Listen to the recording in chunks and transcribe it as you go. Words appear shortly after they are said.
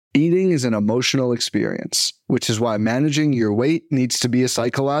Eating is an emotional experience, which is why managing your weight needs to be a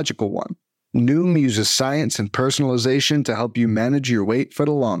psychological one. Noom uses science and personalization to help you manage your weight for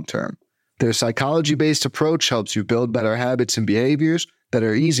the long term. Their psychology-based approach helps you build better habits and behaviors that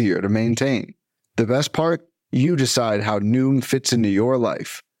are easier to maintain. The best part? You decide how Noom fits into your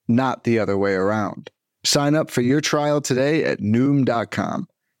life, not the other way around. Sign up for your trial today at Noom.com.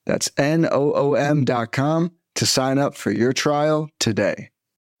 That's Noom.com to sign up for your trial today.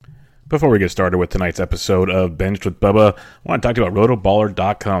 Before we get started with tonight's episode of Benched with Bubba, I want to talk to you about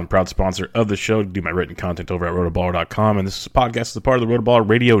rotoballer.com, proud sponsor of the show. I do my written content over at rotoballer.com, and this podcast is a part of the Rotoballer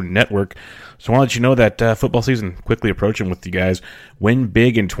Radio Network. So I want to let you know that football season quickly approaching with you guys. Win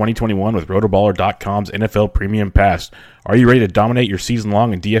big in 2021 with rotoballer.com's NFL Premium Pass. Are you ready to dominate your season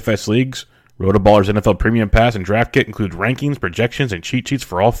long in DFS leagues? Rotoballer's NFL Premium Pass and Draft Kit include rankings, projections, and cheat sheets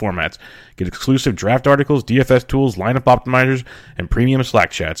for all formats. Get exclusive draft articles, DFS tools, lineup optimizers, and premium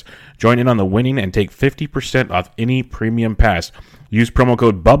Slack chats. Join in on the winning and take 50% off any Premium Pass. Use promo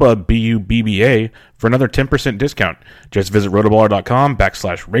code BUBBA, B-U-B-B-A, for another 10% discount. Just visit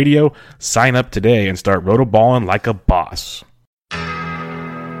rotoballer.com/radio, sign up today, and start rotoballing like a boss.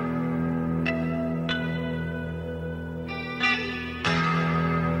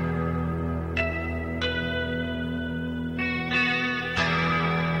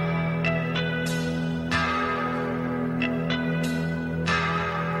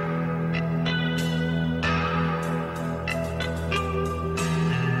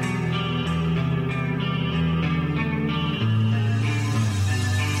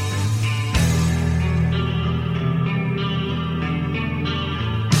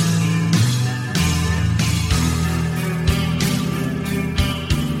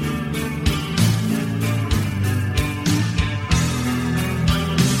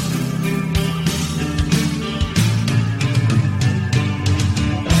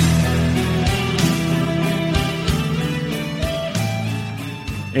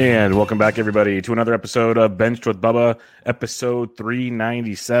 And welcome back, everybody, to another episode of Benched with Bubba, episode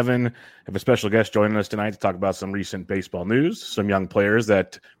 397. I have a special guest joining us tonight to talk about some recent baseball news, some young players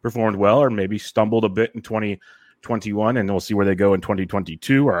that performed well or maybe stumbled a bit in 2021, and we'll see where they go in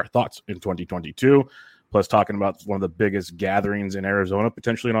 2022, or our thoughts in 2022, plus talking about one of the biggest gatherings in Arizona,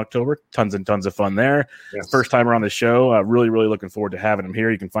 potentially in October. Tons and tons of fun there. Yes. First timer on the show. Really, really looking forward to having him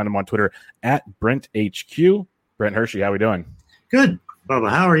here. You can find him on Twitter at BrentHQ. Brent Hershey, how we doing? Good.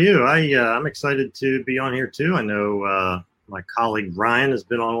 Bubba, how are you? I'm excited to be on here too. I know my colleague Ryan has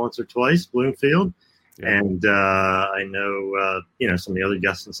been on once or twice, Bloomfield, and I know some of the other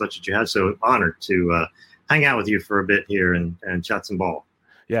guests and such that you have. So honored to hang out with you for a bit here and chat some ball.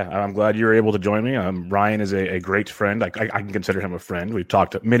 Yeah, I'm glad you were able to join me. Ryan is a great friend. I can consider him a friend. We've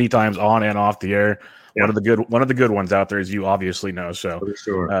talked many times on and off the air. Yeah. One of the good ones out there, as you obviously know. So for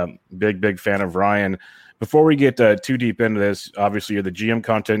sure. Big fan of Ryan. Before we get too deep into this, obviously you're the GM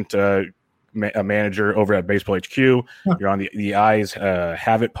content manager over at Baseball HQ. Yeah. You're on the Eyes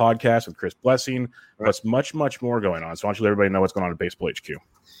Have It podcast with Chris Blessing. Right. Plus much more going on. So why don't you let everybody know what's going on at Baseball HQ?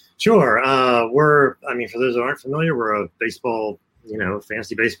 Sure. For those who aren't familiar, we're a baseball,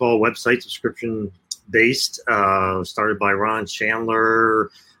 fantasy baseball website, subscription based, started by Ron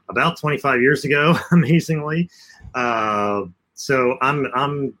Chandler about 25 years ago, amazingly. So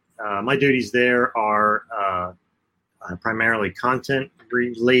I'm my duties there are primarily content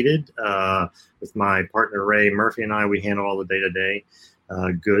related. With my partner Ray Murphy and we handle all the day-to-day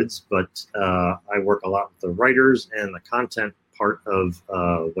goods, but I work a lot with the writers and the content part of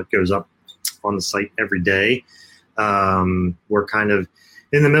what goes up on the site every day. We're kind of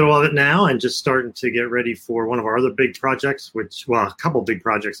in the middle of it now and just starting to get ready for one of our other big projects, a couple big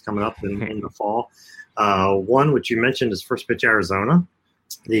projects coming up in the fall. One, which you mentioned, is First Pitch Arizona.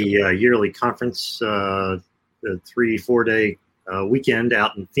 The yearly conference, the 3-4 day weekend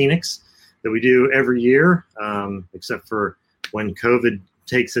out in Phoenix that we do every year, except for when COVID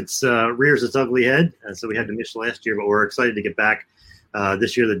rears its ugly head. So we had to miss last year, but we're excited to get back.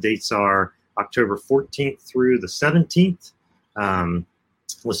 This year, the dates are October 14th through the 17th.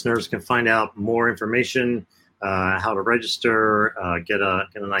 Listeners can find out more information, how to register, get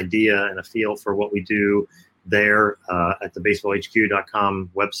an idea and a feel for what we do there at the baseballhq.com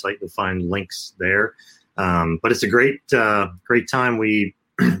website. You'll find links there. But it's a great time. We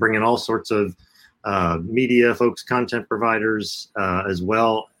bring in all sorts of media folks, content providers, as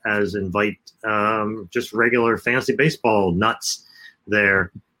well as invite just regular fantasy baseball nuts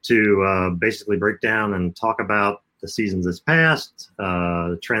there to basically break down and talk about the seasons that's passed,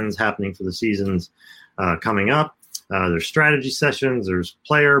 the trends happening for the seasons coming up. There's strategy sessions. There's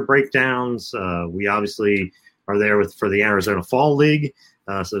player breakdowns. We obviously are there for the Arizona Fall League,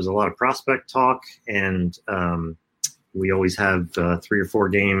 So there's a lot of prospect talk, and we always have 3 or 4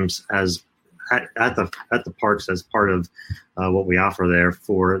 games at the parks as part of what we offer there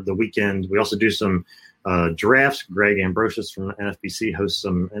for the weekend. We also do some drafts. Greg Ambrosius from NFBC hosts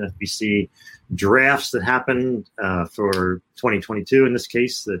some NFBC drafts that happen for 2022 in this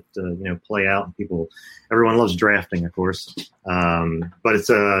case that play out. Everyone loves drafting, of course, but it's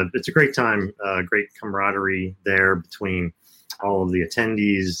a great time, great camaraderie there between all of the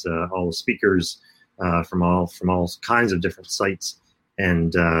attendees, all the speakers from all kinds of different sites.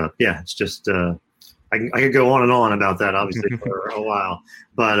 And it's just I could go on and on about that, obviously, for a while.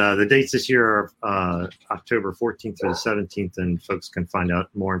 But the dates this year are October 14th through the 17th, and folks can find out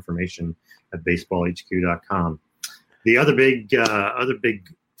more information at baseballhq.com. The other big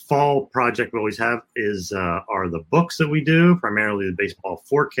fall project we always have are the books that we do, primarily the Baseball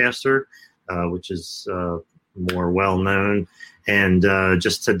Forecaster, which is more well known. And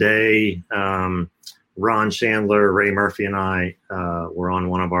just today, Ron Chandler, Ray Murphy, and I were on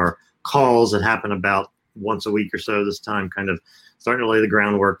one of our calls that happen about once a week or so this time, kind of starting to lay the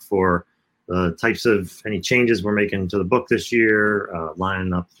groundwork for the types of any changes we're making to the book this year,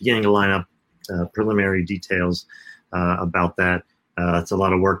 beginning to line up preliminary details about that. It's a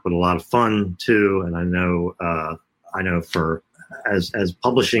lot of work, but a lot of fun too. And I know for as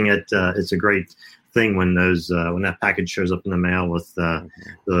publishing it, it's a great thing when that package shows up in the mail with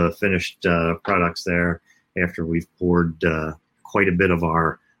the finished products there after we've poured quite a bit of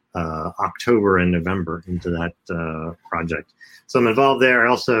our October and November into that project. So I'm involved there. I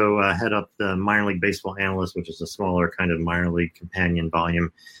also head up the Minor League Baseball Analyst, which is a smaller kind of minor league companion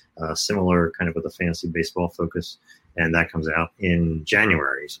volume, similar kind of with a fantasy baseball focus, and that comes out in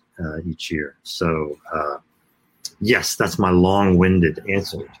January each year. So yes, that's my long-winded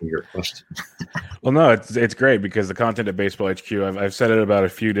answer to your question. Well, no, it's great because the content at Baseball HQ, I've said it about a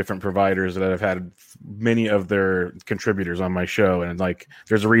few different providers that have had many of their contributors on my show, and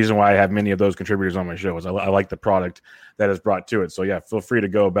there's a reason why I have many of those contributors on my show is I like the product that is brought to it. So yeah, feel free to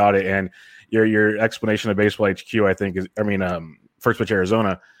go about it. And your explanation of Baseball HQ, First Pitch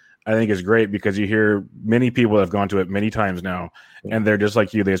Arizona, I think is great because you hear many people that have gone to it many times now, and they're just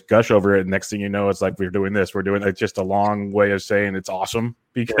like you. They just gush over it. And next thing you know, it's like we're doing this. It's just a long way of saying it's awesome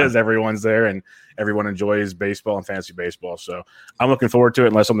because everyone's there and everyone enjoys baseball and fantasy baseball. So I'm looking forward to it.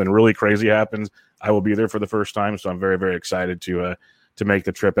 Unless something really crazy happens, I will be there for the first time. So I'm very, very excited to make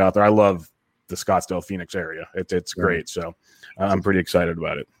the trip out there. I love the Scottsdale, Phoenix area. It's great. So I'm pretty excited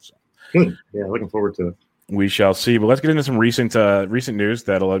about it. So. Good. Yeah, looking forward to it. We shall see. But let's get into some recent news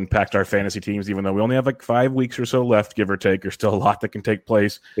that'll impact our fantasy teams, even though we only have 5 weeks or so left, give or take. There's still a lot that can take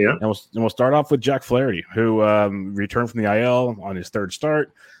place. Yeah. And we'll start off with Jack Flaherty, who returned from the IL on his third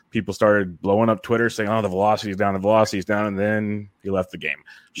start. People started blowing up Twitter saying, the velocity's down, and then he left the game.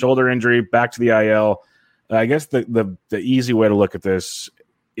 Shoulder injury, back to the IL. I guess the easy way to look at this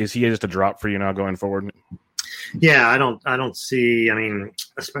is he just a drop for you now going forward? Yeah, I don't see. I mean,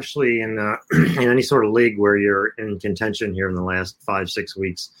 especially in any sort of league where you're in contention here in the last 5-6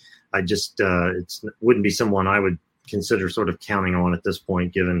 weeks, I just it wouldn't be someone I would consider sort of counting on at this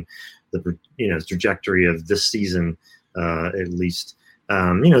point, given the trajectory of this season, at least.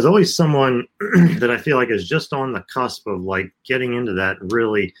 There's always someone that I feel like is just on the cusp of getting into that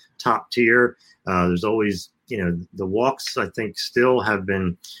really top tier. There's always the walks, I think, still have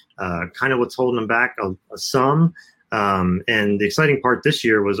been kind of what's holding them back some. And the exciting part this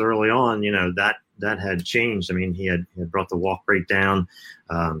year was early on, that had changed. I mean, he had brought the walk rate down.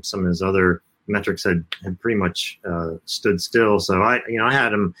 Some of his other metrics had pretty much stood still. So I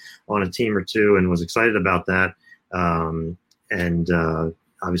had him on a team or two and was excited about that. And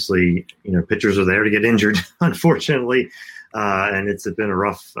obviously, pitchers are there to get injured, unfortunately. And it's been a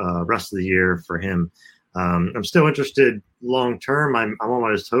rough rest of the year for him. I'm still interested long term. I'm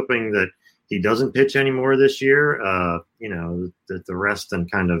almost hoping that he doesn't pitch anymore this year. That the rest and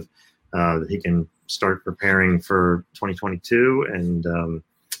kind of that he can start preparing for 2022, and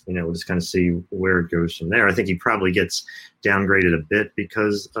we'll just kind of see where it goes from there. I think he probably gets downgraded a bit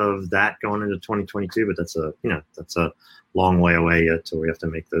because of that going into 2022, but that's a long way away yet till we have to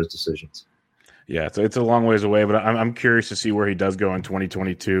make those decisions. Yeah, it's a long ways away, but I'm curious to see where he does go in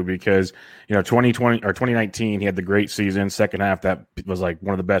 2022 because 2020 or 2019 he had the great season. Second half that was one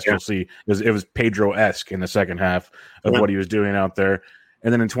of the best you'll see. It was Pedro-esque in the second half of what he was doing out there.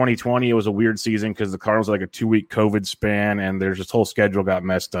 And then in 2020 it was a weird season because the Cardinals had a 2-week COVID span and there's this whole schedule got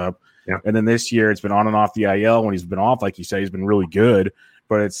messed up. Yeah. And then this year it's been on and off the IL. When he's been off, like you say, he's been really good.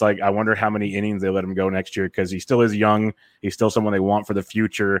 but it's like I wonder how many innings they let him go next year because he still is young. He's still someone they want for the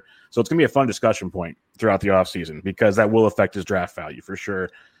future. So it's going to be a fun discussion point throughout the offseason because that will affect his draft value for sure.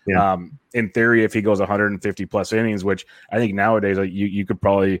 Yeah. In theory, if he goes 150 plus innings, which I think nowadays you could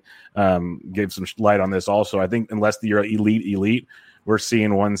probably give some light on this also. I think unless you're elite, we're seeing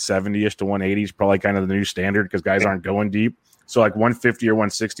 170-ish to 180 is probably kind of the new standard because guys aren't going deep. So like 150 or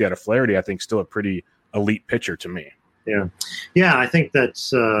 160 out of Flaherty, I think still a pretty elite pitcher to me. Yeah. I think that's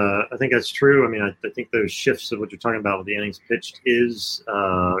true. I mean, I think those shifts of what you're talking about with the innings pitched is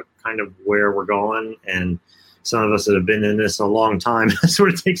kind of where we're going. And some of us that have been in this a long time, it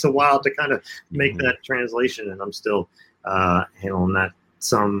sort of takes a while to kind of make that translation. And I'm still handling that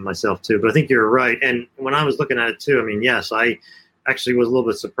some myself too. But I think you're right. And when I was looking at it too, I mean, yes, I actually was a little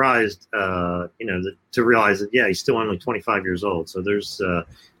bit surprised, to realize that, he's still only 25 years old. So there's,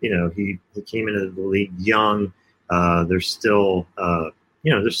 he came into the league young. There's still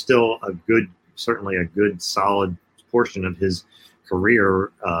certainly a good solid portion of his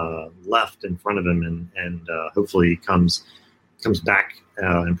career left in front of him, and hopefully comes back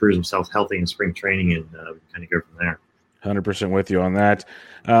and proves himself healthy in spring training, and kind of go from there. 100% with you on that.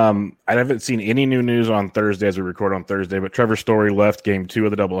 I haven't seen any new news on Thursday as we record on Thursday, but Trevor Story left game 2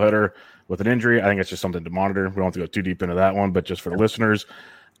 of the doubleheader with an injury. I think it's just something to monitor. We don't have to go too deep into that one, but just for the listeners,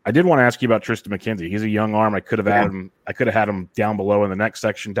 I did want to ask you about Tristan McKenzie. He's a young arm. I could have had him down below in the next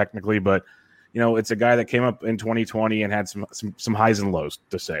section technically, but it's a guy that came up in 2020 and had some highs and lows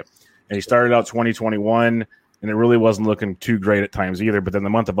to say. And he started out 2021, and it really wasn't looking too great at times either. But then the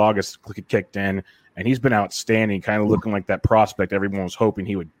month of August kicked in, and he's been outstanding, kind of looking like that prospect everyone was hoping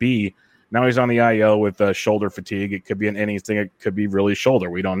he would be. Now he's on the IL with shoulder fatigue. It could be an innings thing. It could be really shoulder.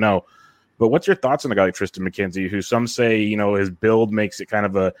 We don't know. But what's your thoughts on a guy like Tristan McKenzie, who some say, his build makes it kind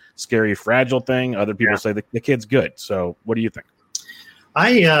of a scary, fragile thing. Other people say the kid's good. So what do you think?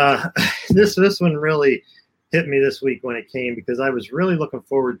 This one really hit me this week when it came, because I was really looking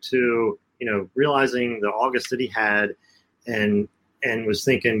forward to, realizing the August that he had and was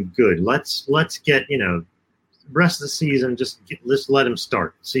thinking, good, let's get, rest of the season, let's let him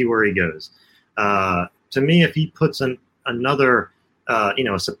start, see where he goes. To me, if he puts another,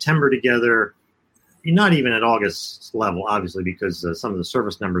 a September together, not even at August level, obviously, because some of the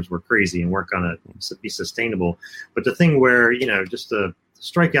service numbers were crazy and weren't going to be sustainable. But the thing where, just the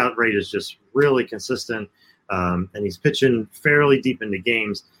strikeout rate is just really consistent, and he's pitching fairly deep into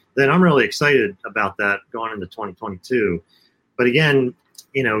games, then I'm really excited about that going into 2022. But again,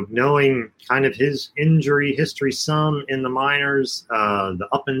 knowing kind of his injury history, some in the minors, the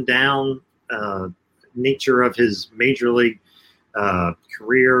up and down nature of his major league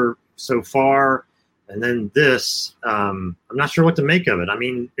career so far, and then this, I'm not sure what to make of it. I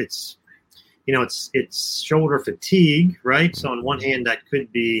mean, it's shoulder fatigue, right? So on one hand, that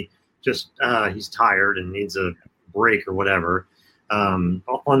could be just he's tired and needs a break or whatever. On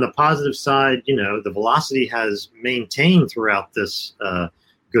the positive side, the velocity has maintained throughout this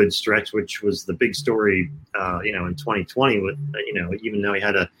good stretch, which was the big story, in 2020 with, even though he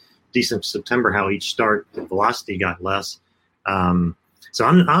had a decent September, how each start the velocity got less. So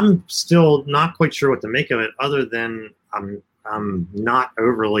I'm still not quite sure what to make of it, other than I'm not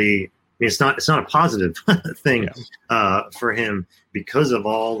overly. I mean, it's not a positive thing for him because of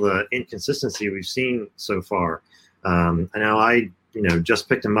all the inconsistency we've seen so far. I know I just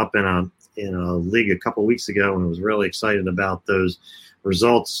picked him up in a league a couple weeks ago and was really excited about those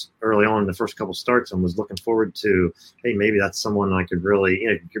results early on in the first couple starts, and was looking forward to, hey, maybe that's someone I could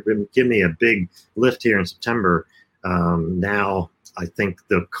really give me a big lift here in September. Now I think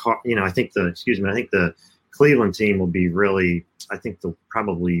the Cleveland team will be really. I think they'll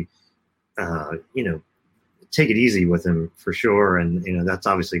probably take it easy with him for sure, and that's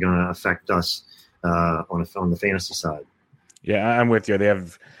obviously going to affect us on the fantasy side. Yeah, I'm with you. They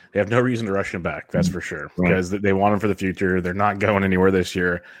have no reason to rush him back. That's for sure, because they want him for the future. They're not going anywhere this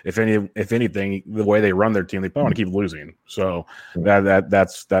year. If anything, the way they run their team, they probably want to keep losing. So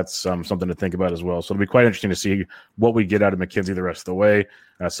that's something to think about as well. So it'll be quite interesting to see what we get out of McKenzie the rest of the way.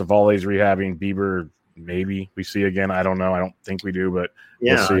 Savale's rehabbing. Bieber, maybe we see again. I don't know. I don't think we do, but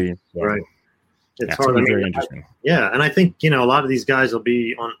we'll see. So, right. It's hard. Very interesting. And I think a lot of these guys will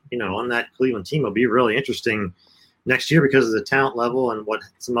be on that Cleveland team will be really interesting next year because of the talent level and what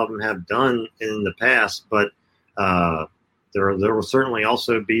some of them have done in the past. But there will certainly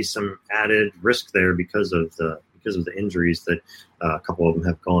also be some added risk there because of the injuries that a couple of them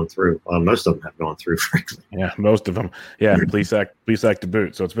have gone through. Most of them have gone through, frankly. Yeah, most of them. Yeah, police act to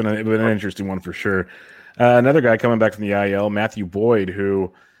boot. So it's been an interesting one for sure. Another guy coming back from the IL, Matthew Boyd,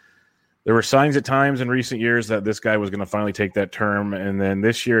 who There were signs at times in recent years that this guy was going to finally take that term, and then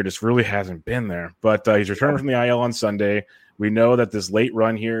this year it just really hasn't been there. But he's returning from the IL on Sunday. We know that this late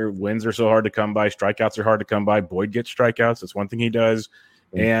run here, wins are so hard to come by, strikeouts are hard to come by. Boyd gets strikeouts. That's one thing he does.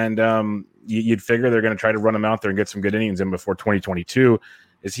 And you'd figure they're going to try to run him out there and get some good innings in before 2022.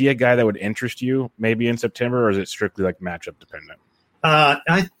 Is he a guy that would interest you maybe in September, or is it strictly like matchup dependent?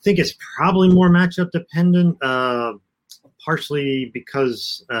 I think it's probably more matchup dependent, partially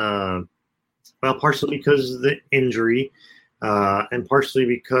because of the injury, and partially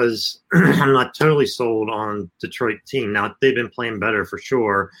because I'm not totally sold on Detroit team. Now, they've been playing better for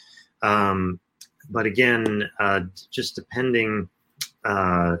sure. But again, just depending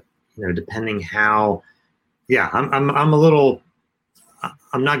how, I'm a little,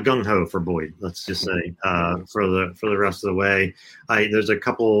 I'm not gung ho for Boyd. Let's just say for the rest of the way. There's a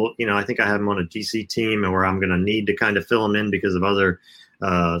couple. I think I have him on a DC team, and where I'm going to need to kind of fill him in because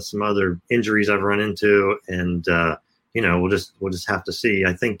of some other injuries I've run into, and we'll just have to see.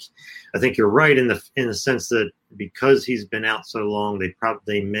 I think you're right in the sense that because he's been out so long, they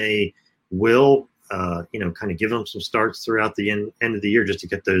will kind of give him some starts throughout the end of the year just to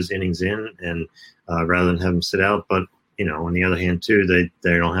get those innings in, and rather than have him sit out, but. On the other hand, too,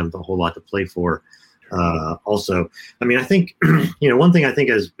 they don't have a whole lot to play for. Also, I mean, I think, one thing I think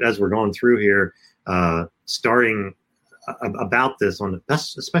as we're going through here, starting about this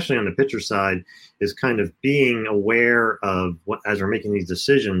especially on the pitcher side, is kind of being aware of what, as we're making these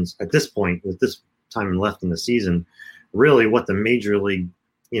decisions at this point, with this time left in the season, really what the major league,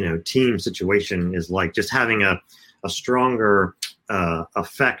 team situation is like. Just having a stronger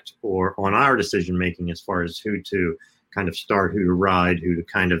effect on our decision making as far as who to kind of start, who to ride, who to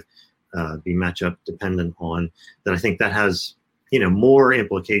kind of be matchup dependent on. That I think that has, more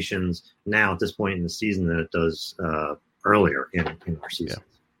implications now at this point in the season than it does earlier in our season. Yeah.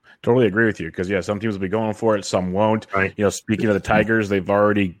 Totally agree with you because some teams will be going for it, some won't. Right. Speaking of the Tigers, they've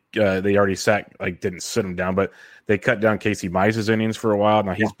already didn't sit them down, but they cut down Casey Mize's innings for a while.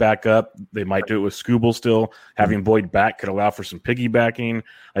 Now he's back up. They might do it with Skubal still. Having Boyd back could allow for some piggybacking.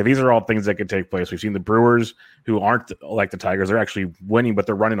 These are all things that could take place. We've seen the Brewers, who aren't like the Tigers, they're actually winning, but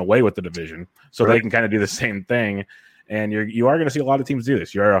they're running away with the division, so They can kind of do the same thing. And you are going to see a lot of teams do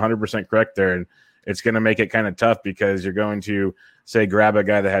this. You are 100% correct there, and it's going to make it kind of tough because you're going to say grab a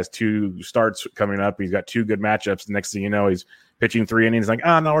guy that has 2 starts coming up. He's got 2 good matchups. The next thing you know, he's pitching 3 innings. Like,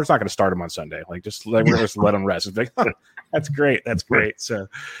 no, we're just not going to start him on Sunday. Like, just let him rest. It's like, that's great. That's great. So,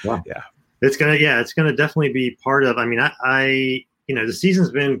 yeah, it's gonna definitely be part of. I mean, I the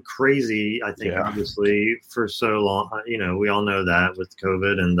season's been crazy. I think obviously for so long. We all know that with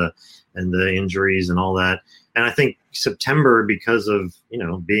COVID and the injuries and all that. And I think September, because of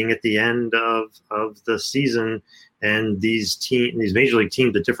being at the end of the season and these major league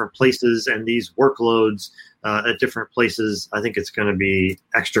teams at different places and these workloads at different places, I think it's going to be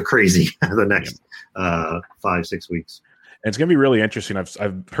extra crazy the next 5-6 weeks. And it's going to be really interesting.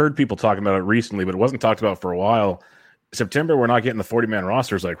 I've heard people talking about it recently, but it wasn't talked about for a while. September, we're not getting the 40-man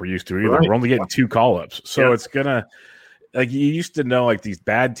rosters like we're used to either. Right. We're only getting 2 call-ups. So it's going to. Like you used to know, like these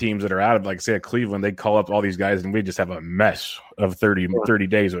bad teams that are out of, like say at Cleveland, they'd call up all these guys and we just have a mess of 30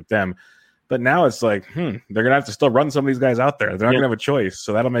 days with them. But now it's like, they're going to have to still run some of these guys out there. They're not going to have a choice.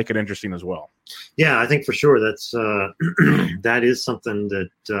 So that'll make it interesting as well. Yeah, I think for sure that's that is something that,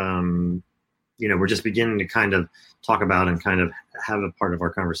 we're just beginning to kind of talk about and kind of have a part of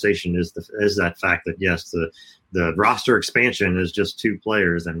our conversation is that fact that, yes, the roster expansion is just 2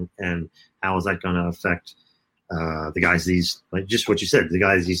 players and how is that going to affect the guys just what you said, the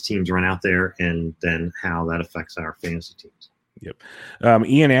guys these teams run out there, and then how that affects our fantasy teams. Yep.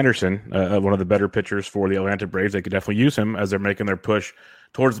 Ian Anderson, one of the better pitchers for the Atlanta Braves, they could definitely use him as they're making their push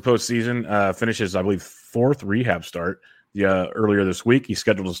towards the postseason. Finishes, I believe, 4th rehab start earlier this week. He's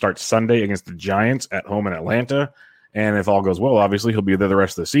scheduled to start Sunday against the Giants at home in Atlanta. And if all goes well, obviously he'll be there the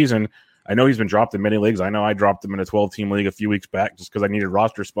rest of the season. I know he's been dropped in many leagues. I know I dropped him in a 12-team league a few weeks back just because I needed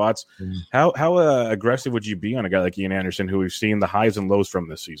roster spots. How aggressive would you be on a guy like Ian Anderson, who we've seen the highs and lows from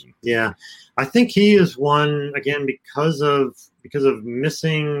this season? Yeah, I think he is one, again, because of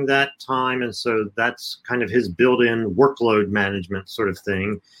missing that time, and so that's kind of his built-in workload management sort of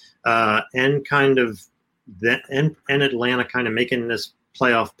thing, and kind of that, and Atlanta kind of making this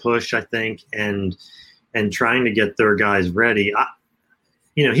playoff push, I think, and trying to get their guys ready.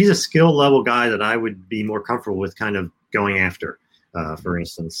 He's a skill level guy that I would be more comfortable with kind of going after, for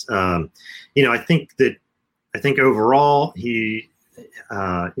instance. I think overall he,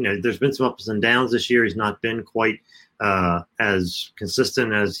 there's been some ups and downs this year. He's not been quite as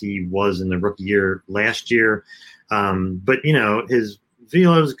consistent as he was in the rookie year last year. But his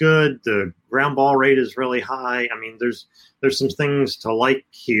velo's good. The ground ball rate is really high. I mean, there's some things to like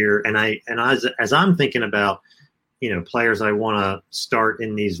here. And as I'm thinking about, players I want to start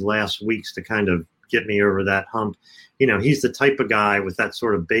in these last weeks to kind of get me over that hump, he's the type of guy with that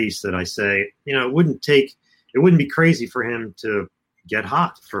sort of base that I say, it wouldn't be crazy for him to get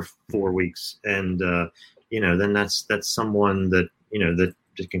hot for 4 weeks. And, then that's someone that, that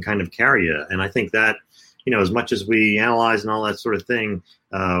just can kind of carry you. And I think that, as much as we analyze and all that sort of thing,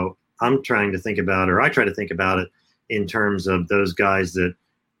 I try to think about it in terms of those guys that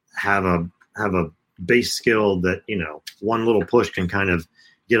have a base skill that, one little push can kind of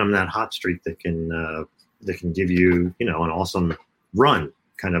get them that hot streak that can give you, an awesome run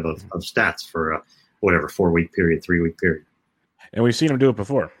kind of stats for a 4-week period, 3-week period. And we've seen him do it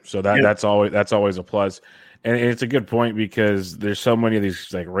before. So that's always a plus. And it's a good point because there's so many of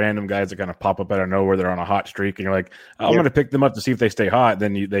these like random guys that kind of pop up out of nowhere. They're on a hot streak, and you're like, I'm going to pick them up to see if they stay hot.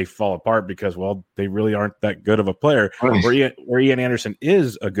 Then they fall apart because, well, they really aren't that good of a player. Right. Where Ian Anderson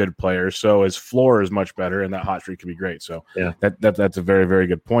is a good player, so his floor is much better, and that hot streak can be great. So that's a very, very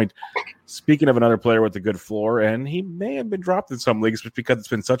good point. Speaking of another player with a good floor, and he may have been dropped in some leagues just because it's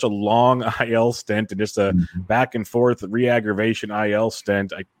been such a long IL stint and just a back and forth re-aggravation IL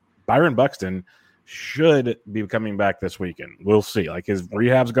stint. Byron Buxton should be coming back this weekend. We'll see. Like, his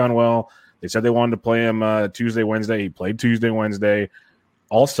rehab's gone well. They said they wanted to play him Tuesday, Wednesday. He played Tuesday, Wednesday.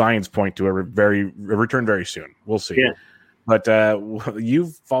 All signs point to a return very soon. We'll see. Yeah. But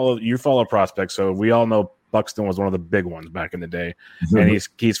you follow prospects, so we all know Buxton was one of the big ones back in the day, and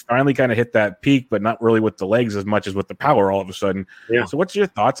he's finally kind of hit that peak, but not really with the legs as much as with the power all of a sudden. Yeah. So what's your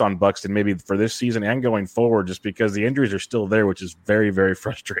thoughts on Buxton maybe for this season and going forward, just because the injuries are still there, which is very, very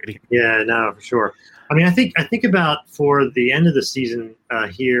frustrating? Yeah, no, for sure. I mean, I think about for the end of the season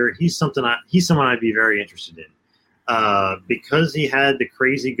here, he's someone I'd be very interested in because he had the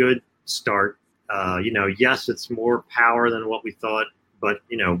crazy good start. Yes, it's more power than what we thought, but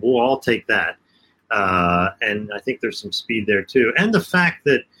we'll all take that. And I think there's some speed there too. And the fact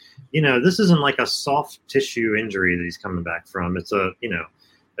that, this isn't like a soft tissue injury that he's coming back from. It's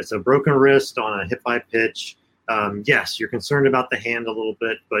a broken wrist on a hit by pitch. Yes, you're concerned about the hand a little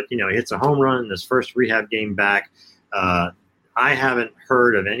bit, but he hits a home run in his first rehab game back. I haven't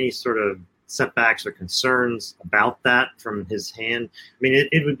heard of any sort of setbacks or concerns about that from his hand. I mean,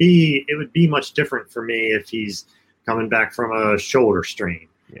 it would be much different for me if he's coming back from a shoulder strain.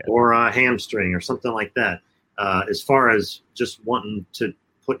 Yeah. Or a hamstring or something like that, as far as just wanting to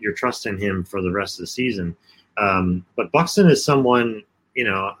put your trust in him for the rest of the season. But Buxton is someone,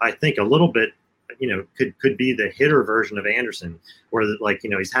 I think a little bit, could be the hitter version of Anderson, where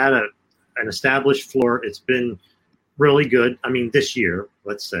he's had an established floor. It's been really good. I mean, this year,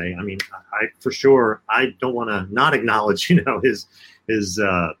 let's say. I mean, I don't want to not acknowledge, his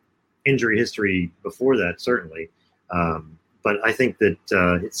injury history before that, certainly. But I think that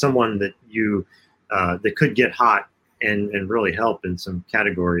it's someone that that could get hot and really help in some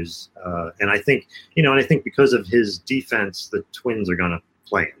categories. And I think, because of his defense, the Twins are going to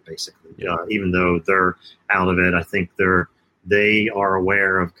play him basically. Even though they're out of it, I think they are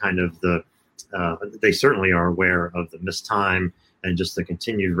aware of kind of they certainly are aware of the missed time and just the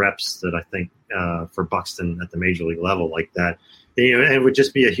continued reps that I think for Buxton at the major league level like that. And it would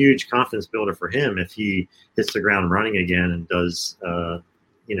just be a huge confidence builder for him if he hits the ground running again and does,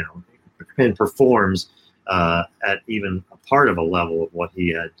 and performs at even a part of a level of what he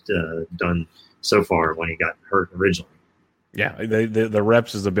had done so far when he got hurt originally. Yeah, the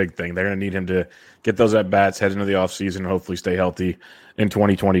reps is a big thing. They're going to need him to get those at bats, head into the offseason, and hopefully stay healthy in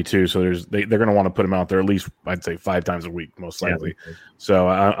 2022. So they're going to want to put him out there at least, I'd say, 5 times a week, most likely. Yeah. So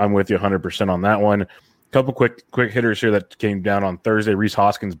I'm with you 100% on that one. Couple quick hitters here that came down on Thursday. Rhys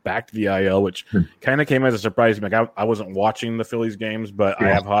Hoskins back to the IL, which kind of came as a surprise to me. Like I wasn't watching the Phillies games, but I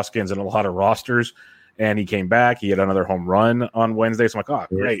have Hoskins in a lot of rosters, and he came back. He had another home run on Wednesday. So I'm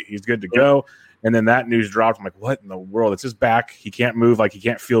like, oh, great. He's good to go. And then that news dropped. I'm like, what in the world? It's his back. He can't move. Like, he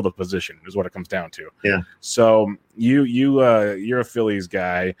can't feel the position is what it comes down to. Yeah. So you're a Phillies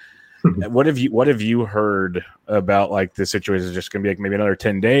guy. What have you heard about like the situation? Is it just going to be like maybe another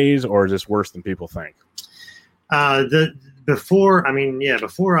 10 days, or is this worse than people think? Before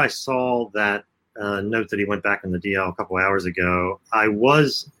I saw that note that he went back in the DL a couple hours ago, I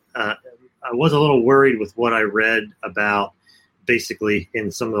was a little worried with what I read about basically in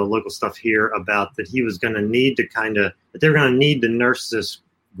some of the local stuff here about that he was going to need to that they were going to need to nurse this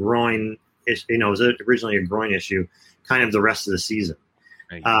groin issue. It was originally a groin issue kind of the rest of the season.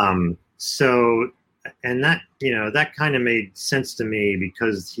 So, and that, that kind of made sense to me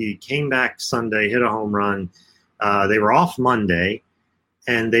because he came back Sunday, hit a home run. They were off Monday.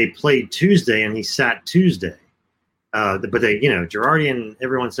 and they played Tuesday, and he sat Tuesday. But they, Girardi and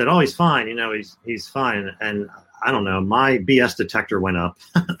everyone said, "Oh, he's fine. He's fine." And I don't know, my BS detector went up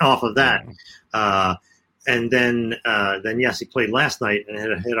off of that. And then yes, he played last night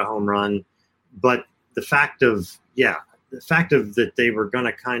and hit a home run. But the fact of that they were going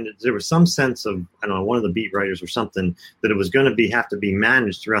to there was some sense of, I don't know, one of the beat writers or something, that it was going to have to be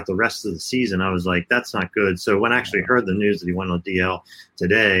managed throughout the rest of the season. I was like, that's not good. So when I actually heard the news that he went on DL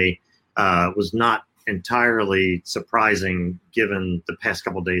today, was not entirely surprising given the past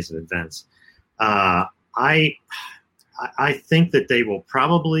couple of days of events. I think that they will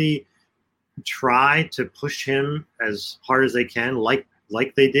probably try to push him as hard as they can, like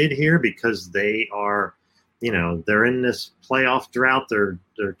they did here, because they are, they're in this playoff drought.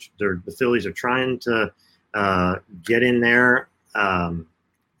 The Phillies are trying to get in there, and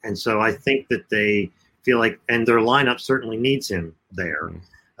so I think that they feel like, and their lineup certainly needs him there.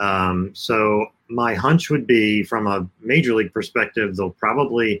 So my hunch would be, from a major league perspective, they'll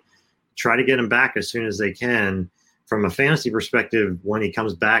probably try to get him back as soon as they can. From a fantasy perspective, when he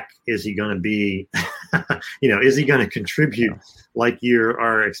comes back, is he going to be, is he going to contribute like you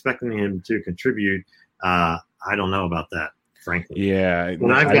are expecting him to contribute? I don't know about that, frankly. Yeah.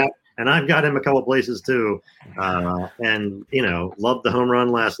 And I've got him a couple of places too. And, loved the home run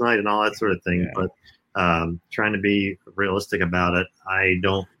last night and all that sort of thing. Yeah. But trying to be realistic about it, I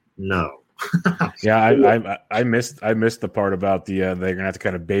don't know. Yeah, I missed the part about they're gonna have to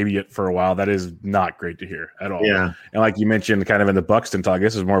kind of baby it for a while. That is not great to hear at all. Yeah, and like you mentioned, kind of in the Buxton talk,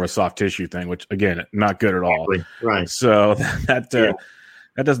 this is more of a soft tissue thing, which again, not good at all. Right. So that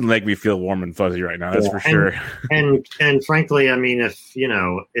doesn't make me feel warm and fuzzy right now. That's for sure. And frankly, I mean, if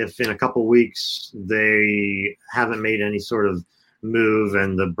in a couple weeks they haven't made any sort of move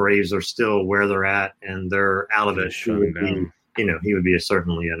and the Braves are still where they're at and they're out of it, he would be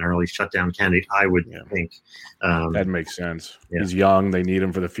certainly an early shutdown candidate, I would think. That makes sense. Yeah. He's young. They need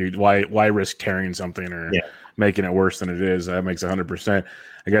him for the future. Why risk tearing something or making it worse than it is? That makes 100%.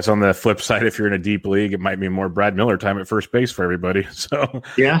 I guess on the flip side, if you're in a deep league, it might be more Brad Miller time at first base for everybody. So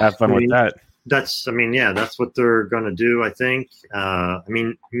have fun with that. That's what they're going to do, I think.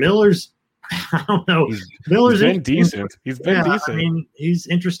 Miller's, I don't know. Miller's been decent. He's been decent. I mean, he's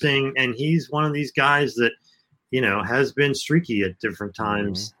interesting, and he's one of these guys that, has been streaky at different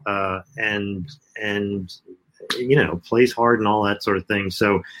times, and plays hard and all that sort of thing.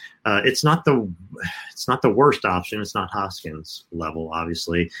 So it's not the worst option. It's not Hoskins level,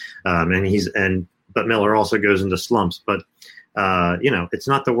 obviously, but Miller also goes into slumps. But it's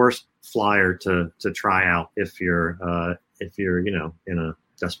not the worst flyer to try out if you're in a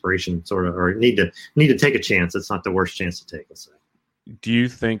desperation sort of, or need to take a chance. It's not the worst chance to take, let's say. Do you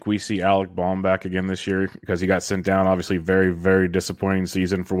think we see Alec Baum back again this year? Because he got sent down, obviously very, very disappointing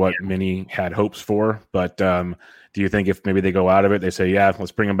season for what many had hopes for. But do you think if maybe they go out of it, they say,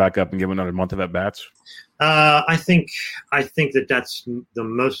 let's bring him back up and give him another month of at-bats? I think that's the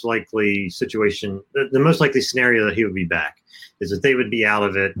most likely situation. The most likely scenario that he would be back is that they would be out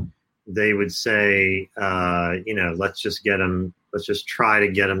of it. They would say, let's just try to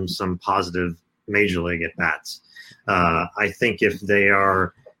get him some positive major league at-bats. I think if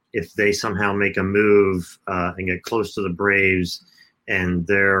they somehow make a move and get close to the Braves and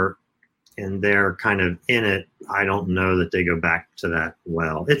they're kind of in it, I don't know that they go back to that.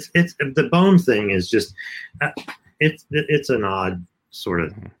 Well, it's the Bohm thing is just it's an odd sort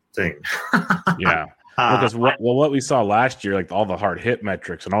of thing. Yeah. Because what we saw last year, like all the hard hit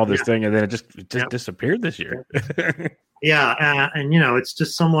metrics and all this thing, and then it just disappeared this year. And it's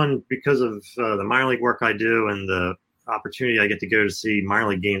just someone, because of the minor league work I do and the opportunity I get to go to see minor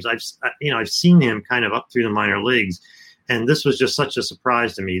league games. I've seen him kind of up through the minor leagues, and this was just such a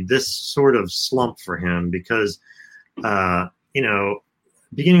surprise to me. This sort of slump for him because,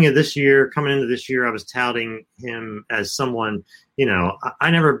 beginning of this year, coming into this year, I was touting him as someone.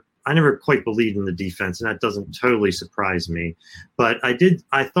 I never quite believed in the defense, and that doesn't totally surprise me. But I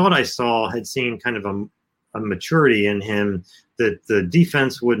thought I had seen kind of a maturity in him that the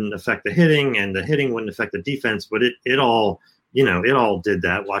defense wouldn't affect the hitting and the hitting wouldn't affect the defense, but it all did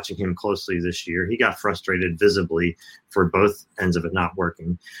that. Watching him closely this year, he got frustrated visibly for both ends of it not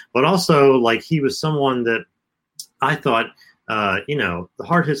working, but also like he was someone that I thought, the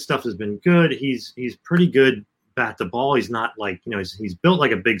hard hit stuff has been good. He's pretty good bat the ball. He's not like, he's built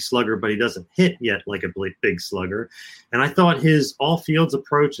like a big slugger, but he doesn't hit yet like a big slugger. And I thought his all fields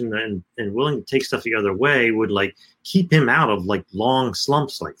approach and willing to take stuff the other way would like keep him out of like long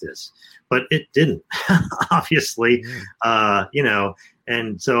slumps like this, but it didn't, obviously,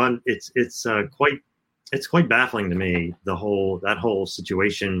 and so it's quite it's quite baffling to me, that whole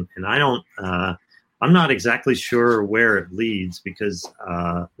situation. And I'm not exactly sure where it leads, because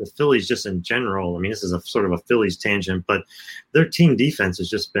the Phillies just in general, I mean, this is a sort of a Phillies tangent, but their team defense has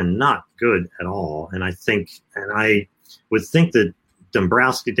just been not good at all. And I would think that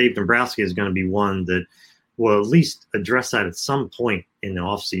Dave Dombrowski is going to be one that will at least address that at some point in the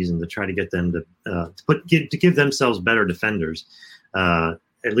offseason, to try to get them to give themselves better defenders, at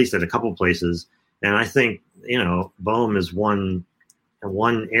least at a couple places. And I think, Bohm is one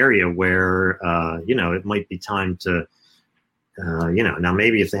area where, it might be time to, now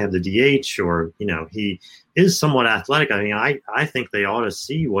maybe if they have the DH, or, he is somewhat athletic. I mean, I think they ought to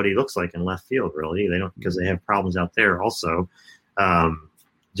see what he looks like in left field, really. They don't, because they have problems out there also,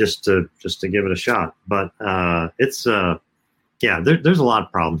 just to give it a shot. But there's a lot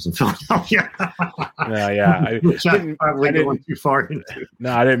of problems in Philadelphia. Which I probably going too far into.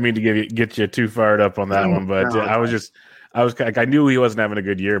 No, I didn't mean to get you too fired up on that one, but I knew he wasn't having a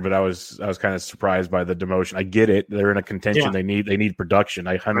good year, but I was kind of surprised by the demotion. I get it; they're in a contention. Yeah. They need production.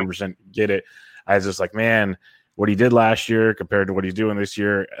 I 100% get it. I was just like, man, what he did last year compared to what he's doing this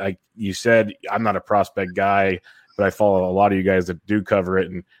year. Like you said, I'm not a prospect guy, but I follow a lot of you guys that do cover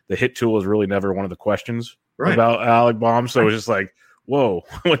it, and the hit tool is really never one of the questions about Alec Bohm. So it's just like, whoa,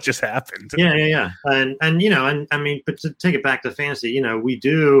 what just happened? Yeah. And I mean, but to take it back to fantasy, we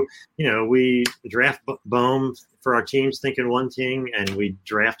draft Bohm for our teams thinking one thing, and we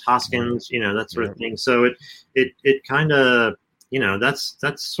draft Hoskins, that sort of thing. So it kind of, that's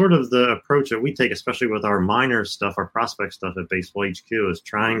sort of the approach that we take, especially with our minor stuff, our prospect stuff at Baseball HQ, is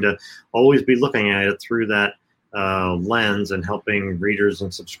trying to always be looking at it through that lens, and helping readers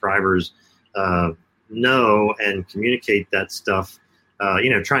and subscribers know and communicate that stuff,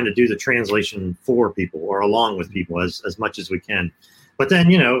 trying to do the translation for people or along with people as much as we can. But then,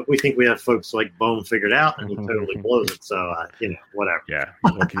 we think we have folks like Bohm figured out, and he totally blows it. So, whatever. Yeah.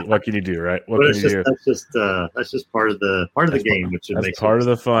 What can you do, right? That's just part of the game, which makes part of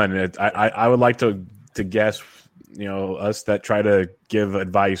the fun. I would like to guess, us that try to give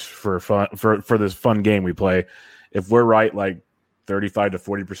advice for fun for this fun game we play. If we're right, like 35 to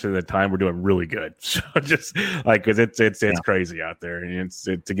 40% of the time, we're doing really good. So just like, because it's crazy out there, and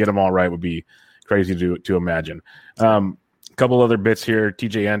to get them all right would be crazy to imagine. Couple other bits here.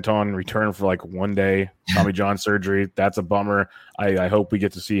 TJ Anton returned for like 1 day. Tommy John surgery. That's a bummer. I hope we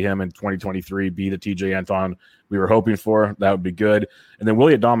get to see him in 2023 be the TJ Anton we were hoping for. That would be good. And then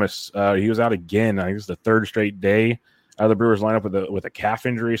Willie Adames, he was out again. I think it's the third straight day out of the Brewers lineup with a calf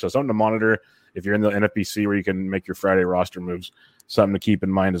injury. So something to monitor if you're in the NFBC where you can make your Friday roster moves. Something to keep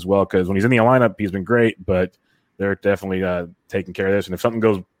in mind as well, because when he's in the lineup, he's been great, but they're definitely taking care of this. And if something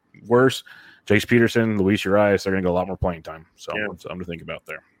goes worse, Jace Peterson, Luis Urias, they're going to get a lot more playing time. So something to think about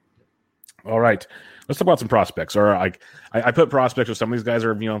there. All right. Let's talk about some prospects. Or I put prospects with some of these guys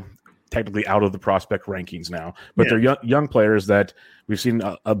are, technically out of the prospect rankings now, but they're young players that we've seen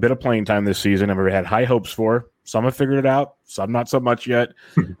a bit of playing time this season and we've had high hopes for. Some have figured it out, some not so much yet.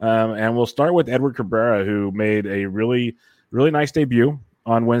 And we'll start with Edward Cabrera, who made a really, really nice debut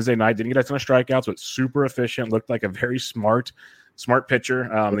on Wednesday night. Didn't get a ton of strikeouts, but super efficient. Looked like a very smart pitcher.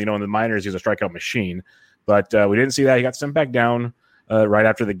 In the minors, he's a strikeout machine, but we didn't see that. He got sent back down right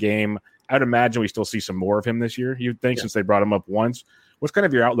after the game. I'd imagine we still see some more of him this year, you'd think, since they brought him up once. What's kind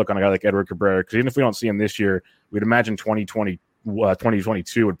of your outlook on a guy like Edward Cabrera? Because even if we don't see him this year, we'd imagine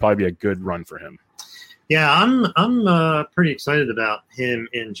 2022 would probably be a good run for him. Yeah, I'm pretty excited about him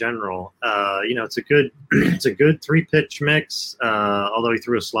in general. It's a good 3-pitch mix. Although he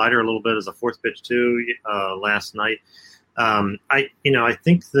threw a slider a little bit as a fourth pitch too last night. I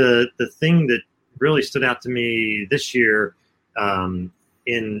think the thing that really stood out to me this year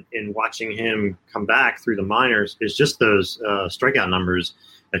in watching him come back through the minors is just those strikeout numbers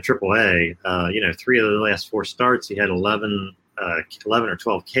at AAA. 3 of the last 4 starts, he had 11 or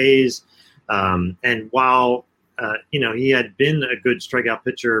 12 Ks. And while, he had been a good strikeout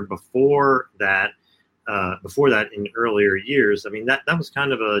pitcher before that in earlier years, I mean, that was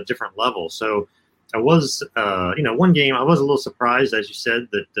kind of a different level. So I was, one game I was a little surprised, as you said,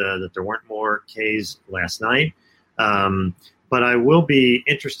 that there weren't more Ks last night. But I will be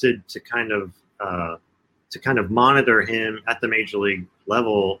interested to kind of monitor him at the major league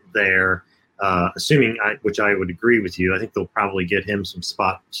level there, assuming, which I would agree with you, I think they'll probably get him some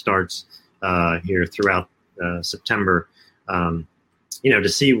spot starts here throughout September, to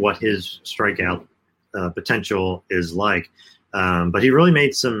see what his strikeout potential is like. But he really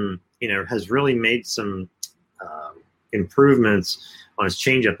made has really made some improvements on his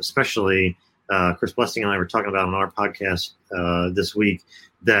changeup, especially. Chris Blessing and I were talking about on our podcast this week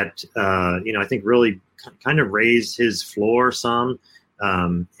that, I think really kind of raise his floor some.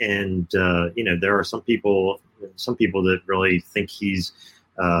 There are some people that really think he's,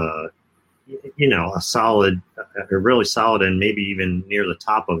 a really solid and maybe even near the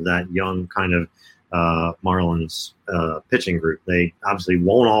top of that young kind of Marlins pitching group. They obviously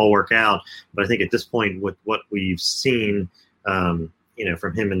won't all work out, but I think at this point with what we've seen, from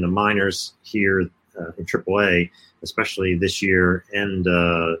him in the minors here in AAA, especially this year, and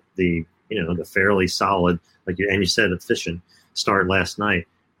the fairly solid, you said, efficient start last night.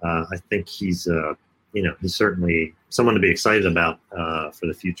 I think he's certainly someone to be excited about for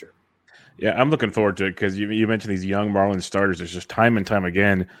the future. Yeah, I'm looking forward to it because you mentioned these young Marlins starters. There's just time and time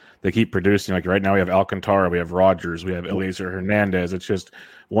again they keep producing. Like right now we have Alcantara, we have Rogers, we have Eliezer Hernandez. It's just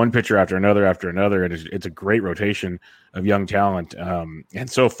one pitcher after another, and it's a great rotation of young talent. And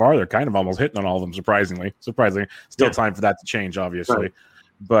so far they're kind of almost hitting on all of them, surprisingly. Still time for that to change, obviously. Right.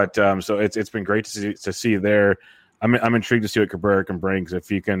 But so it's been great to see there. I'm intrigued to see what Cabrera can bring, because if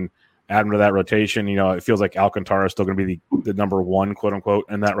he can add him to that rotation, it feels like Alcantara is still going to be the number one, quote unquote,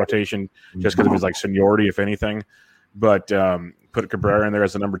 in that rotation, just because of his seniority, if anything. But put Cabrera in there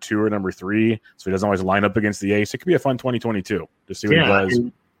as the number 2 or number 3, so he doesn't always line up against the ace. It could be a fun 2022 to see what he does.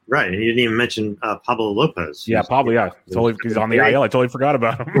 Right, and you didn't even mention Pablo Lopez. Yeah, Pablo. Yeah, totally. He's on the IL. I totally forgot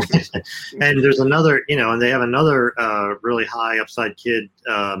about him. And there's another, and they have another really high upside kid,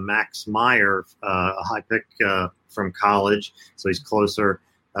 Max Meyer, a high pick from college, so he's closer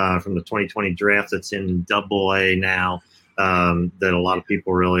from the 2020 draft that's in AA now, that a lot of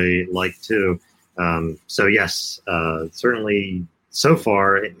people really like too. So yes, certainly so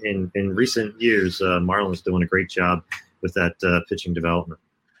far in recent years, Marlon's doing a great job with that pitching development.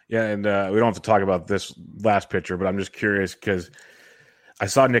 Yeah, and we don't have to talk about this last pitcher, but I'm just curious because I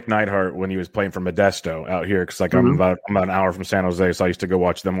saw Nick Neidhart when he was playing for Modesto out here, because I'm about an hour from San Jose, so I used to go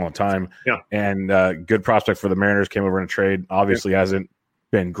watch them all the time. Yeah, and good prospect for the Mariners, came over in a trade. Obviously hasn't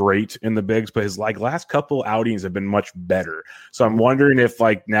been great in the bigs, but his last couple outings have been much better. So I'm wondering if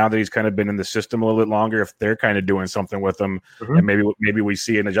now that he's kind of been in the system a little bit longer, if they're kind of doing something with him, and maybe we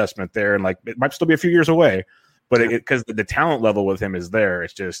see an adjustment there, and it might still be a few years away. But because the talent level with him is there,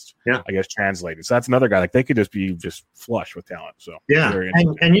 it's just, I guess, translated. So that's another guy. They could just be flush with talent. So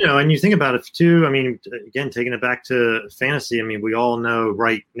and you think about it too. I mean, again, taking it back to fantasy. I mean, we all know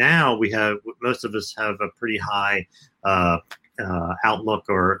right now most of us have a pretty high outlook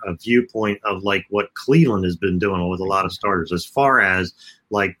or a viewpoint of what Cleveland has been doing with a lot of starters, as far as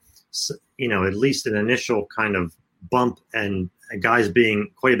at least an initial kind of bump and guys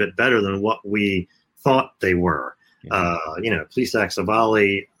being quite a bit better than what we thought they were. Plesac,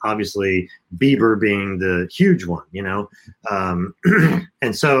 Savali, obviously Bieber being the huge one,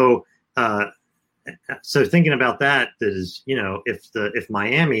 and so thinking about that is, if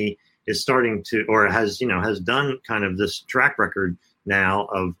Miami is starting to, or has done kind of this track record now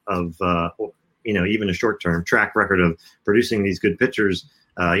of even a short-term track record of producing these good pitchers,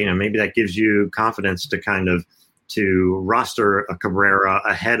 maybe that gives you confidence to kind of to roster a Cabrera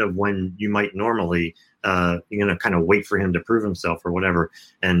ahead of when you might normally, kind of wait for him to prove himself or whatever.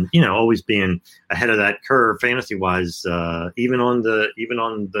 And, always being ahead of that curve fantasy wise, even on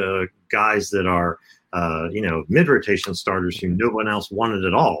the guys that are, mid-rotation starters who no one else wanted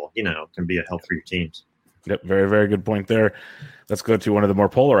at all, can be a help for your teams. Yep, very, very good point there. Let's go to one of the more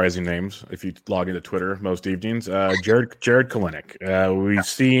polarizing names. If you log into Twitter most evenings, Jared Kelenic. We've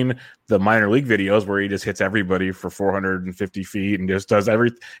seen the minor league videos where he just hits everybody for 450 feet and just does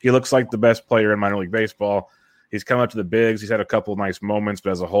everything. He looks like the best player in minor league baseball. He's come up to the bigs. He's had a couple of nice moments, but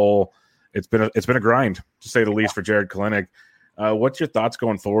as a whole, it's been a grind, to say the least, for Jared Kelenic. What's your thoughts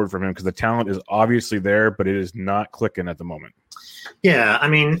going forward from him? Because the talent is obviously there, but it is not clicking at the moment. Yeah, I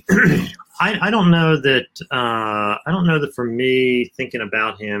mean, I don't know that. I don't know that for me, thinking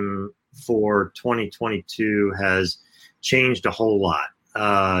about him for 2022 has changed a whole lot.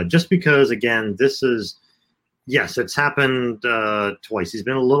 Just because, again, it's happened twice. He's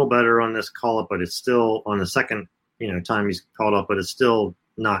been a little better on this call up, but it's still on the second time he's called up, but it's still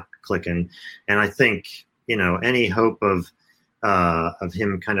not clicking. And I think any hope of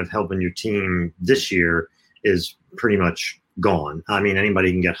him kind of helping your team this year is pretty much gone. I mean,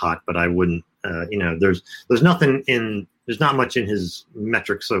 anybody can get hot, but I wouldn't. There's not much in his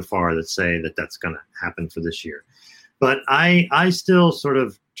metrics so far that say that that's going to happen for this year. But I still sort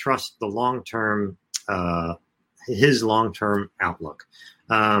of trust the long-term, his long-term outlook.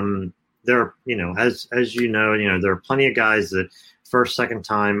 There, as there are plenty of guys that first, second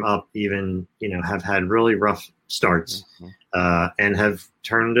time up even, have had really rough starts and have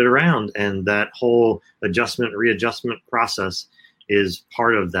turned it around. And that whole readjustment process is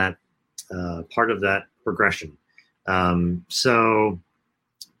part of that progression. So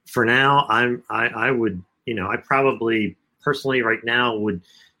for now, I would, I probably personally right now would,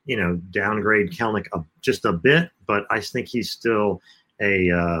 downgrade Kelnick just a bit, but I think he's still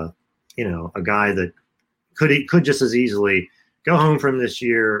a guy that could just as easily go home from this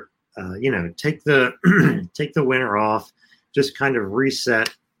year, take the take the winter off, just kind of reset,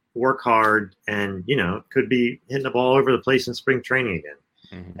 work hard, and could be hitting the ball over the place in spring training again.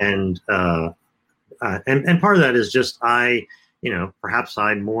 Mm-hmm. And part of that is just perhaps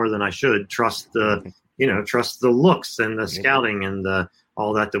I more than I should trust the looks and the scouting and the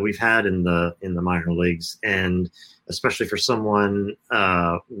all that we've had in the minor leagues, and especially for someone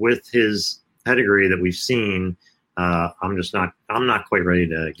with his pedigree that we've seen, I'm not quite ready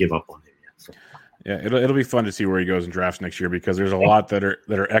to give up on him yet. Yeah, it'll be fun to see where he goes in drafts next year, because there's a lot that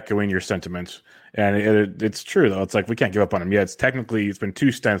are echoing your sentiments, and it's true though. It's like we can't give up on him yet. It's been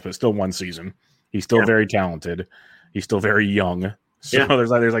 2 stints, but still 1 season. He's still very talented. He's still very young. So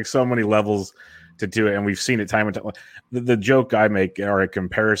there's like so many levels to do it, and we've seen it time and time. The joke I make, or a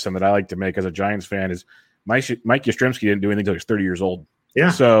comparison that I like to make as a Giants fan, is Mike Yastrzemski didn't do anything until he was 30 years old. Yeah.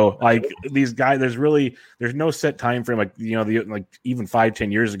 So like these guys, there's no set time frame. Like even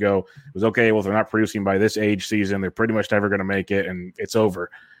 5-10 years ago, it was okay. Well, if they're not producing by this age season, they're pretty much never going to make it, and it's over.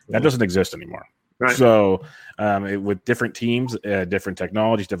 That doesn't exist anymore. Right. So with different teams, different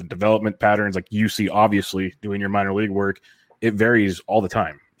technologies, different development patterns, like you see, obviously doing your minor league work, it varies all the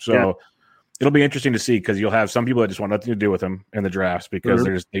time. So it'll be interesting to see, because you'll have some people that just want nothing to do with him in the drafts because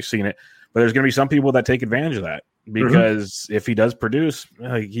they've seen it, but there's going to be some people that take advantage of that, because if he does produce,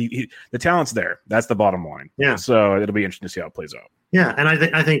 the talent's there. That's the bottom line. Yeah. So it'll be interesting to see how it plays out. Yeah, and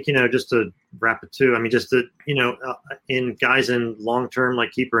I think just to wrap it too. I mean, just to in guys in long term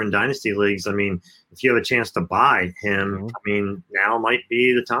like keeper and dynasty leagues. I mean, if you have a chance to buy him, I mean, now might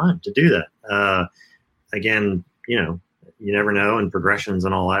be the time to do that. Again, you never know, and progressions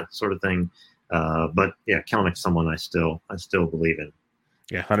and all that sort of thing. But yeah, Kelnick's someone I still believe in.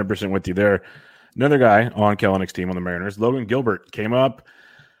 Yeah, 100% with you there. Another guy on Kelnick's team on the Mariners, Logan Gilbert, came up.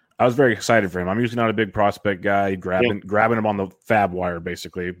 I was very excited for him. I'm usually not a big prospect guy, grabbing him on the fab wire,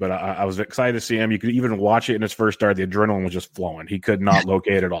 basically. But I was excited to see him. You could even watch it in his first start. The adrenaline was just flowing. He could not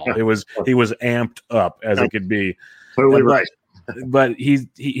locate at all. He was amped up as it could be. Totally right. But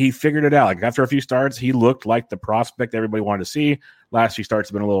he figured it out. Like after a few starts, he looked like the prospect everybody wanted to see. Last few starts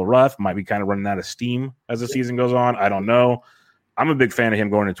have been a little rough. Might be kind of running out of steam as the season goes on. I don't know. I'm a big fan of him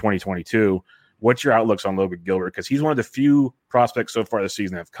going into 2022. What's your outlooks on Logan Gilbert? Because he's one of the few prospects so far this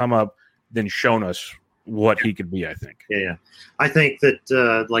season that have come up, then shown us what he could be, I think. Yeah. I think that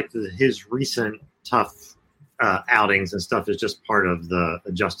his recent tough outings and stuff is just part of the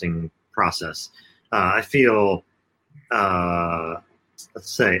adjusting process. I feel, I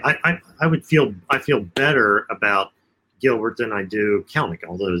feel better about Gilbert than I do Kelnick,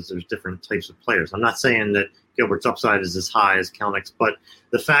 although there's different types of players. I'm not saying that Gilbert's upside is as high as Kelnick's, but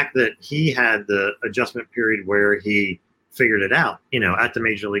the fact that he had the adjustment period where he figured it out, at the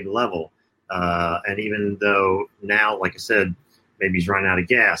major league level, and even though now, like I said, maybe he's running out of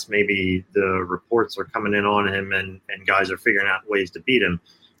gas, maybe the reports are coming in on him and guys are figuring out ways to beat him.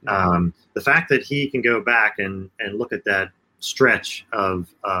 The fact that he can go back and look at that stretch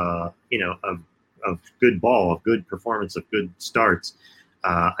of good ball, of good performance, of good starts,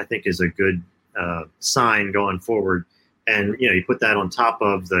 I think is a good sign going forward. And, you put that on top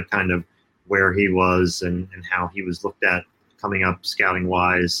of the kind of where he was and how he was looked at coming up scouting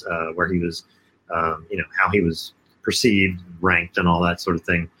wise, where he was, how he was perceived, ranked, and all that sort of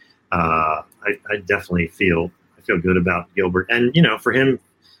thing. I definitely feel good about Gilbert. And, for him,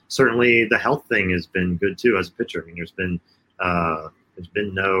 certainly the health thing has been good too as a pitcher. I mean, there's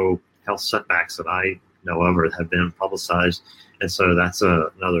been no health setbacks that I know of or have been publicized. And so that's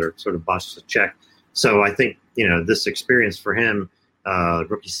another sort of box to check. So I think, this experience for him,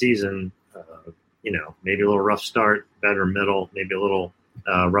 rookie season, maybe a little rough start, better middle, maybe a little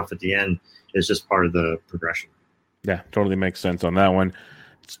rough at the end, is just part of the progression. Yeah, totally makes sense on that one.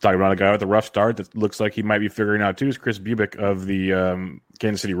 Let's talk about a guy with a rough start that looks like he might be figuring out too, is Chris Bubic of the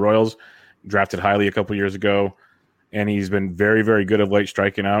Kansas City Royals, drafted highly a couple years ago. And he's been very, very good of late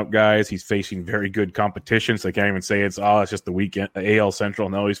striking out guys. He's facing very good competition, so they can't even say it's just the weekend, AL Central.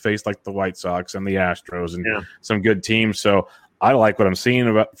 No, he's faced like the White Sox and the Astros and some good teams. So I like what I'm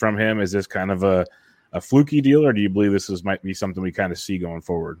seeing from him. Is this kind of a fluky deal, or do you believe might be something we kind of see going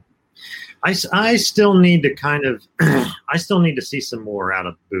forward? I still need to I still need to see some more out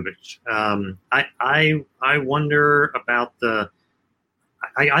of Bubic. I wonder about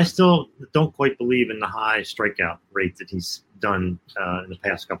I still don't quite believe in the high strikeout rate that he's done in the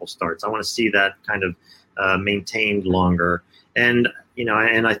past couple starts. I want to see that kind of maintained longer. And,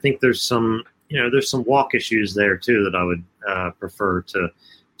 and I think there's some walk issues there too that I would prefer to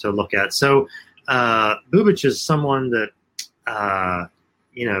look at. So Bubic is someone that,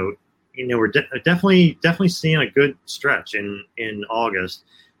 we're definitely seeing a good stretch in August,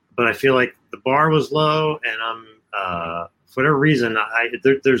 but I feel like the bar was low, and I'm for whatever reason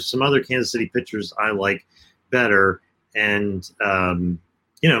there's some other Kansas City pitchers I like better, and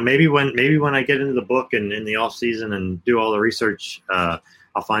maybe when I get into the book and in the off season and do all the research, I'll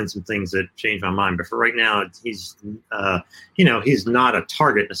find some things that change my mind. But for right now, he's not a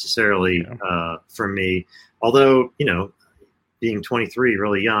target necessarily for me. Although, being 23,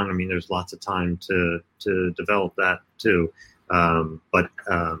 really young, I mean, there's lots of time to develop that too. But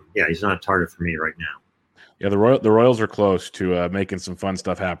he's not a target for me right now. Yeah, the Royals are close to making some fun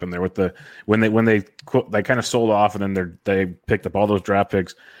stuff happen there with when they kind of sold off, and then they picked up all those draft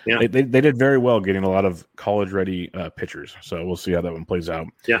picks. Yeah. They did very well getting a lot of college ready pitchers. So we'll see how that one plays out.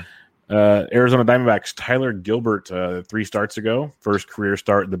 Yeah. Arizona Diamondbacks Tyler Gilbert 3 starts ago, first career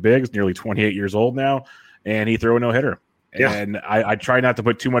start in the bigs, nearly 28 years old now, and he threw a no-hitter. Yeah. And I try not to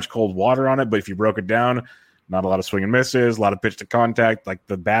put too much cold water on it, but if you broke it down, not a lot of swing and misses, a lot of pitch to contact. Like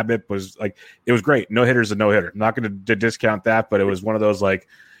the BABIP was it was great. No hitter's a no hitter. Not going to discount that, but it was one of those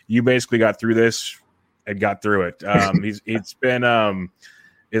you basically got through this and got through it. It's been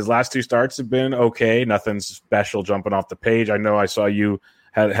his last 2 starts have been okay. Nothing special jumping off the page. I know I saw you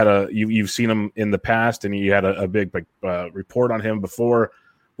you've seen him in the past, and you had a big report on him before.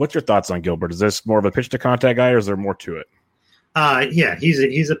 What's your thoughts on Gilbert? Is this more of a pitch to contact guy, or is there more to it? Yeah,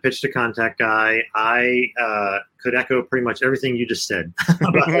 he's a pitch to contact guy. I could echo pretty much everything you just said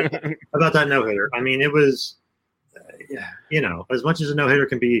about that no hitter. I mean, it was, as much as a no hitter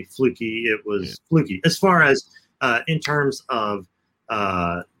can be fluky, it was fluky. As far as in terms of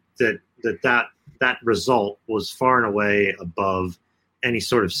that result was far and away above any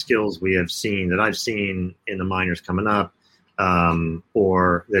sort of skills that I've seen in the minors coming up,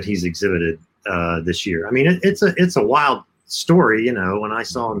 or that he's exhibited this year. I mean, it's a wild story. When I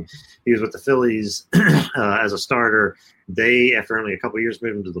saw him, he was with the Phillies as a starter. They, after only a couple of years,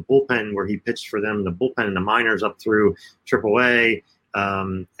 moved him to the bullpen, where he pitched for them, the bullpen in the minors up through AAA.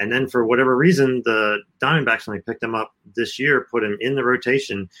 And then for whatever reason, the Diamondbacks, when they picked him up this year, put him in the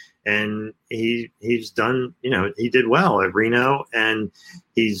rotation, and he's done, he did well at Reno, and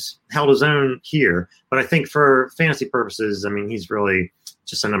he's held his own here. But I think for fantasy purposes, I mean, he's really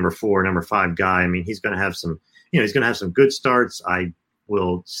just a number 4, number 5 guy. I mean, he's going to have some, he's going to have some good starts. I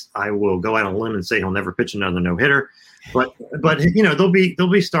will go out on a limb and say he'll never pitch another no hitter, but there'll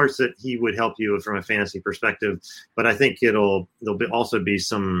be starts that he would help you from a fantasy perspective. But I think there'll also be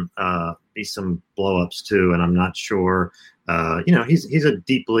some blow ups too, and I'm not sure. He's a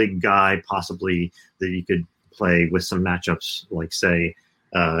deep league guy, possibly, that you could play with some matchups, like say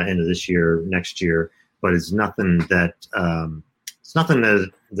end of this year, next year. But it's nothing that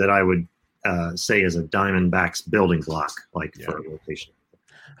that I would say is a Diamondbacks building block for a rotation.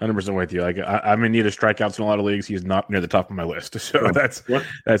 100% with you. I'm in need of strikeouts in a lot of leagues. He's not near the top of my list, so that's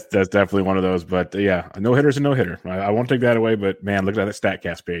definitely one of those. But yeah, a no hitter is a no hitter. I won't take that away. But man, look at that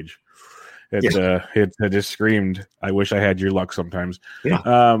StatCast page. It just screamed, I wish I had your luck sometimes.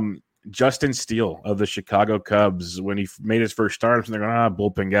 Yeah. Justin Steele of the Chicago Cubs, when he made his first start, they're going,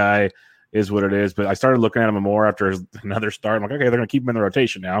 bullpen guy is what it is. But I started looking at him more after another start. I'm like, okay, they're going to keep him in the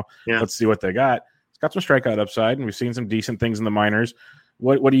rotation now. Yeah. Let's see what they got. It's got some strikeout upside, and we've seen some decent things in the minors.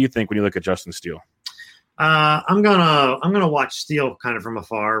 What do you think when you look at Justin Steele? I'm gonna watch Steele kind of from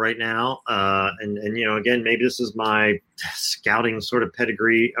afar right now, and again, maybe this is my scouting sort of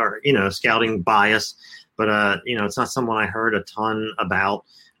pedigree or scouting bias, but it's not someone I heard a ton about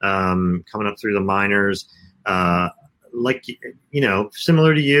coming up through the minors. Similar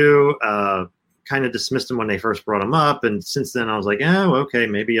to you, kind of dismissed him when they first brought him up, and since then I was like, oh, okay,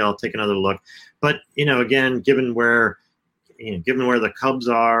 maybe I'll take another look. But again, given where the Cubs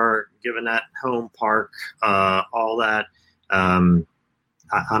are, given that home park, all that, I'm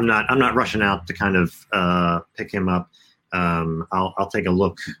not rushing out to kind of pick him up. I'll take a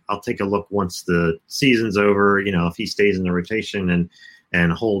look. I'll take a look once the season's over. If he stays in the rotation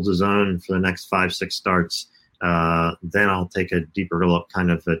and holds his own for the next 5-6 starts, then I'll take a deeper look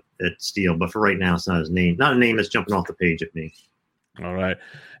kind of at Steele. But for right now, it's not a name that's jumping off the page at me. All right.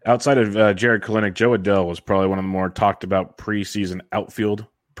 Outside of Jared Kelenic, Joe Adell was probably one of the more talked about preseason outfield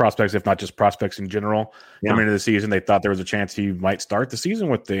prospects, if not just prospects in general. Coming into the season, they thought there was a chance he might start the season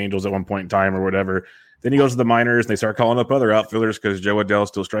with the Angels at one point in time or whatever. Then he goes to the minors, and they start calling up other outfielders because Joe Adell's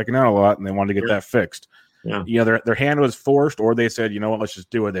still striking out a lot, and they wanted to get that fixed. Yeah. Their hand was forced, or they said, you know what, let's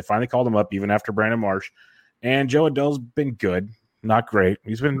just do it. They finally called him up, even after Brandon Marsh. And Joe Adell's been good, not great.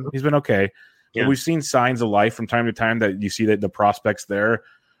 He's been okay. Yeah. But we've seen signs of life from time to time that you see that the prospects there.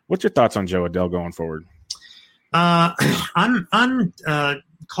 What's your thoughts on Joe Adell going forward? I'm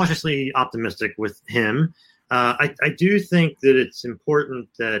cautiously optimistic with him. I do think that it's important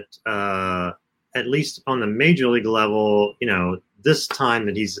that at least on the major league level, this time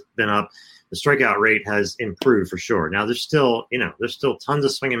that he's been up, the strikeout rate has improved for sure. Now there's still tons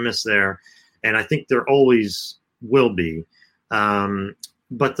of swing and miss there, and I think there always will be.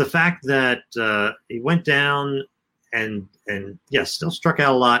 But the fact that he went down and yes, still struck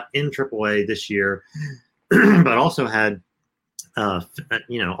out a lot in AAA this year, but also had,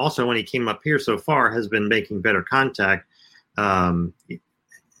 also when he came up here so far has been making better contact,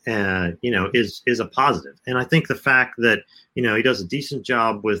 is a positive. And I think the fact that, he does a decent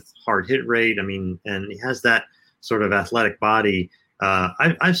job with hard hit rate, and he has that sort of athletic body,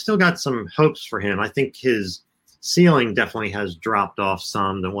 I've still got some hopes for him. I think his ceiling definitely has dropped off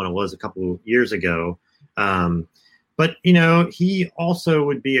some than what it was a couple of years ago. But he also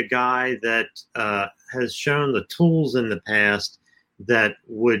would be a guy that has shown the tools in the past that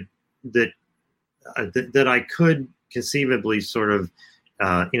I could conceivably sort of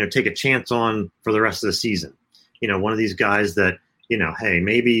take a chance on for the rest of the season. One of these guys that hey,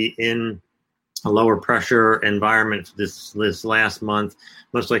 maybe in a lower pressure environment this last month,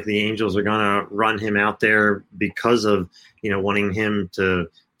 most likely the Angels are going to run him out there because of wanting him to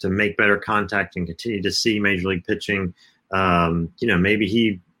make better contact and continue to see major league pitching. Maybe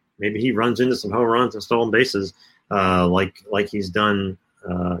he runs into some home runs and stolen bases, like he's done.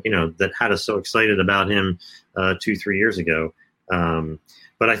 That had us so excited about him 2-3 years ago.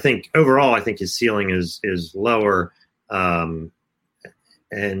 But I think overall, his ceiling is lower. But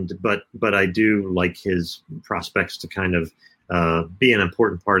I do like his prospects to kind of be an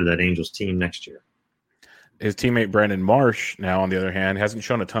important part of that Angels team next year. His teammate Brandon Marsh, now on the other hand, hasn't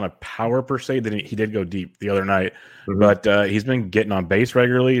shown a ton of power per se. That he did go deep the other night, but he's been getting on base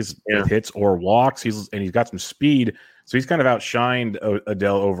regularly. With hits or walks. He's got some speed, so he's kind of outshined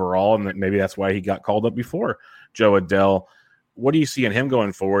Adell overall, and maybe that's why he got called up before Joe Adell. What do you see in him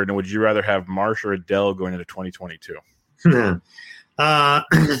going forward, and would you rather have Marsh or Adell going into 2022? The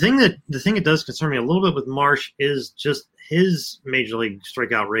thing that does concern me a little bit with Marsh is just his major league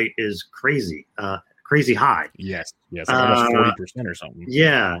strikeout rate is crazy high. Yes, almost 40% or something.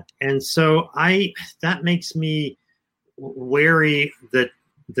 Yeah, and so that makes me wary that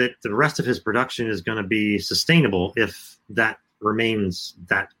the rest of his production is going to be sustainable if that remains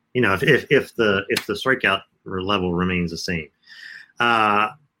that if the strikeout level remains the same.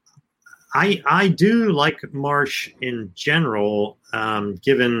 I do like Marsh in general,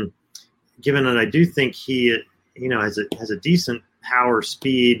 given that I do think he has a decent power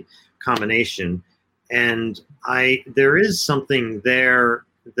speed combination. And there is something there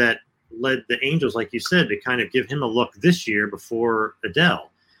that led the Angels, like you said, to kind of give him a look this year before Adell.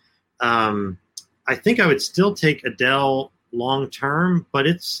 I think I would still take Adell long term, but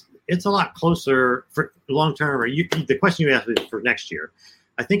it's a lot closer for long term. Or the question you asked me for next year,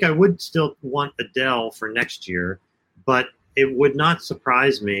 I think I would still want Adell for next year, but it would not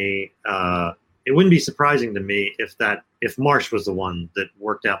surprise me. It wouldn't be surprising to me if Marsh was the one that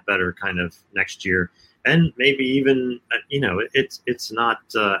worked out better kind of next year, and maybe even it's not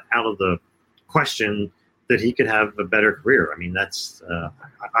out of the question that he could have a better career. That's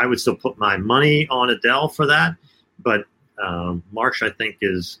I would still put my money on Adell for that, but Marsh I think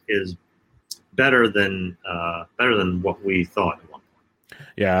is better than what we thought at one point.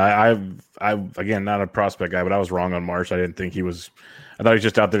 Yeah, I've again not a prospect guy, but I was wrong on Marsh. I didn't think he was. I thought he was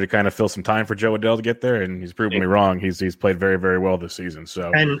just out there to kind of fill some time for Joe Adell to get there, and he's proven me wrong. He's played very, very well this season.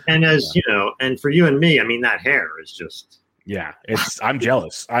 So and as and for you and me, that hair is just I'm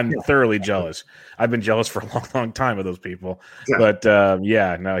jealous. I'm thoroughly jealous. I've been jealous for a long, long time of those people. Yeah. But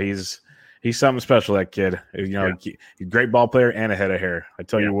he's something special. That kid, he's a great ball player and a head of hair. I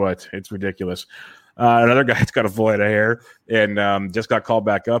tell you what, it's ridiculous. Another guy's got a full head of hair and just got called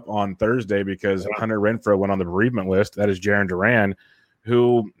back up on Thursday because Hunter Renfroe went on the bereavement list. That is Jarren Duran,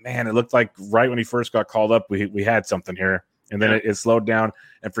 who, man, it looked like right when he first got called up, we had something here. And then it slowed down.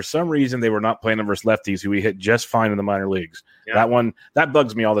 And for some reason, they were not playing them versus lefties, who we hit just fine in the minor leagues. Yeah. That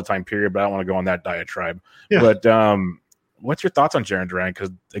bugs me all the time, period, but I don't want to go on that diatribe. Yeah. But what's your thoughts on Jarren Duran? Because,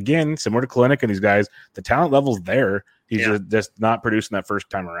 again, similar to Clinic and these guys, the talent level's there. He's just not producing that first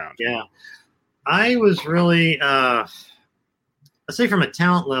time around. Yeah. I was really, let's say from a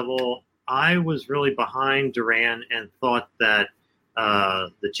talent level, I was really behind Duran and thought that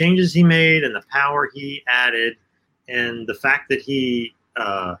the changes he made and the power he added, and the fact that he,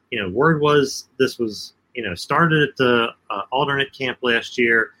 word was this was, started at the alternate camp last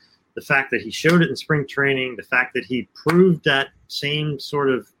year. The fact that he showed it in spring training, the fact that he proved that same sort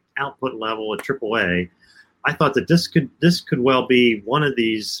of output level at AAA, I thought that this could well be one of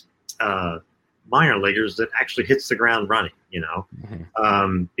these minor leaguers that actually hits the ground running.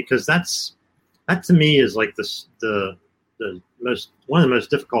 Because that to me is like the one of the most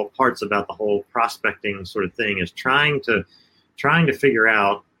difficult parts about the whole prospecting sort of thing is trying to figure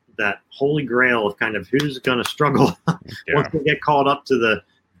out that holy grail of kind of who's going to struggle once they get called up to the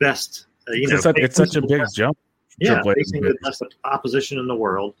best. It's such a big jump. Yeah, facing the best opposition in the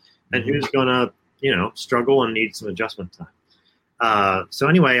world, and who's going to struggle and need some adjustment time. So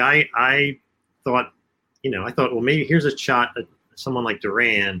anyway, I thought, well, maybe here's a shot at someone like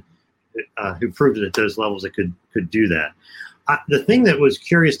Duran, who proved it at those levels that could do that. The thing that was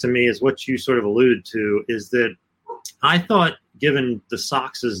curious to me is what you sort of alluded to, is that I thought, given the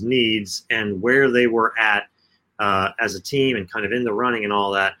Sox's needs and where they were at as a team and kind of in the running and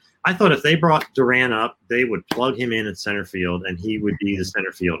all that, I thought if they brought Duran up, they would plug him in at center field and he would be the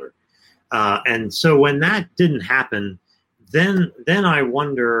center fielder. And so when that didn't happen, then I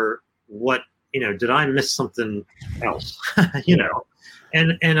wonder what, did I miss something else?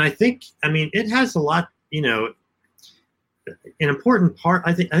 And I think, it has a lot, an important part.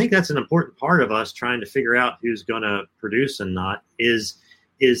 I think that's an important part of us trying to figure out who's going to produce and not is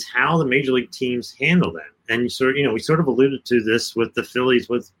how the major league teams handle that. And we sort of alluded to this with the Phillies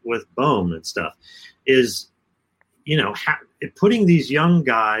with Bohm and stuff, is, putting these young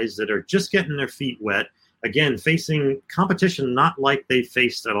guys that are just getting their feet wet, again, facing competition not like they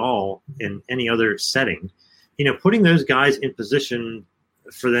faced at all in any other setting, putting those guys in position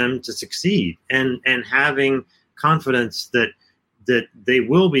for them to succeed and having confidence that they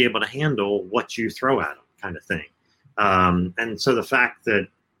will be able to handle what you throw at them, kind of thing. And so the fact that,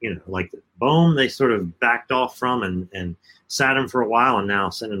 like Bohm, they sort of backed off from and sat him for a while and now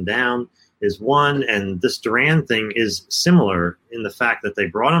sent him down is one. And this Duran thing is similar in the fact that they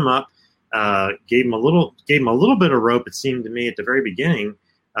brought him up, gave him a little bit of rope, it seemed to me, at the very beginning,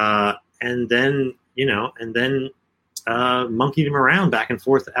 and then monkeyed him around back and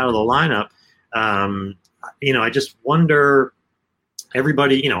forth out of the lineup. I just wonder,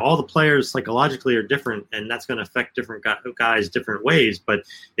 everybody, all the players psychologically are different, and that's going to affect different guys different ways. But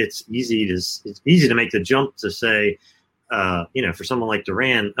it's easy to make the jump to say, for someone like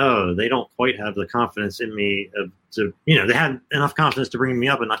Duran, they don't quite have the confidence in me they had enough confidence to bring me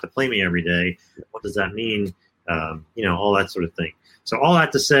up and not to play me every day. What does that mean? All that sort of thing. So all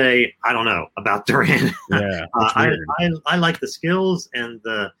that to say, I don't know about Duran. Yeah, I like the skills and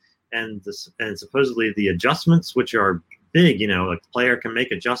supposedly the adjustments, which are big. A player can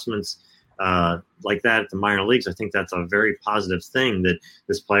make adjustments like that at the minor leagues. I think that's a very positive thing, that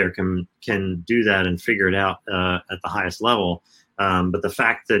this player can do that and figure it out at the highest level. But the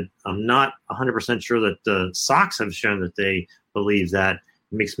fact that I'm not 100% sure that the Sox have shown that they believe that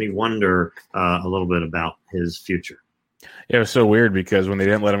makes me wonder a little bit about his future. Yeah, it was so weird because when they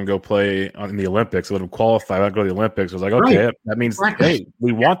didn't let him go play in the Olympics, let him qualify, not go to the Olympics, I was like, okay, right. That means, hey,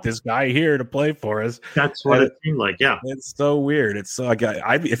 we want this guy here to play for us. That's what it seemed like, yeah. It's so weird. It's so, like,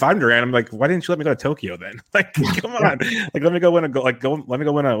 if I'm Durant, I'm like, why didn't you let me go to Tokyo then? Like, come on. Like, let me go win what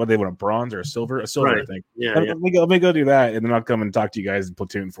they win, a bronze or a silver, right. I think. Yeah, let me go do that, and then I'll come and talk to you guys and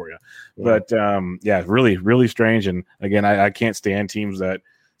platoon for you. Yeah. But, really, really strange. And, again, I can't stand teams that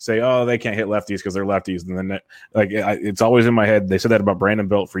say, oh, they can't hit lefties because they're lefties. And then it's always in my head. They said that about Brandon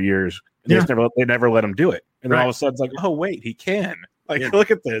Belt for years. They never let him do it. And then all of a sudden it's like, oh, wait, he can. Like, look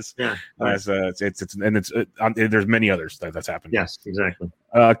at this. Yeah. There's many others that's happened. Yes, exactly.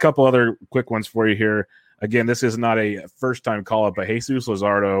 A couple other quick ones for you here. Again, this is not a first-time call-up, but Jesus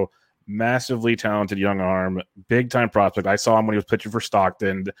Luzardo, massively talented young arm, big-time prospect. I saw him when he was pitching for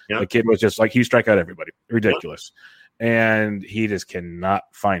Stockton. Yep. The kid was just like, he struck out everybody. Ridiculous. Yep. And he just cannot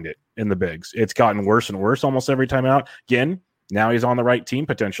find it in the bigs. It's gotten worse and worse almost every time out. Again, now he's on the right team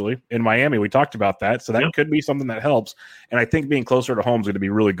potentially. In Miami, we talked about that. So that could be something that helps. And I think being closer to home is going to be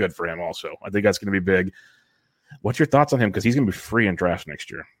really good for him also. I think that's going to be big. What's your thoughts on him? Because he's going to be free in drafts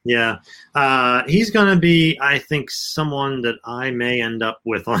next year. Yeah. He's going to be, I think, someone that I may end up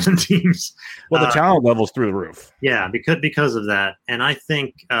with on teams. Well, the talent level's through the roof. Yeah, because of that. And I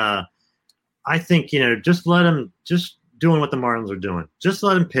think just let him, just doing what the Marlins are doing. Just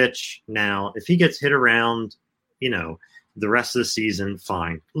let him pitch now. If he gets hit around, the rest of the season,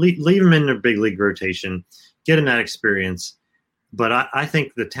 fine. Leave him in the big league rotation. Get him that experience. but I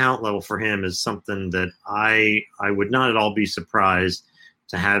think the talent level for him is something that I would not at all be surprised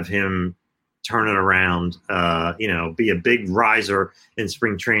to have him turn it around, be a big riser in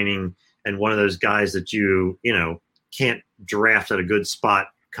spring training and one of those guys that you can't draft at a good spot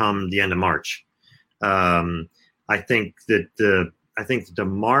come the end of March. I think that the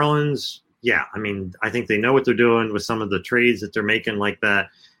Marlins, I think they know what they're doing with some of the trades that they're making like that,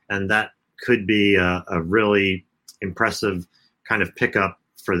 and that could be a really impressive kind of pickup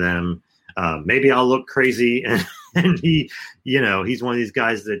for them. Maybe I'll look crazy, and he's one of these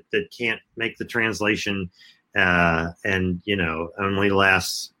guys that can't make the translation, and only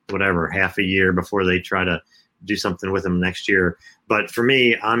lasts whatever half a year before they try to do something with him next year. But for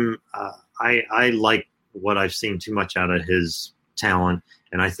me, I like what I've seen too much out of his talent,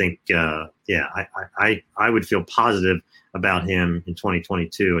 and I think I would feel positive about him in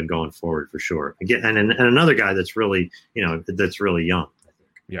 2022 and going forward for sure. Again, and another guy that's really young.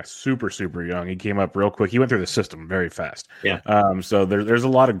 Yeah, super, super young. He came up real quick. He went through the system very fast. Yeah. So there's a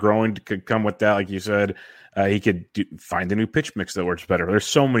lot of growing could come with that. Like you said, he could find the new pitch mix that works better. There's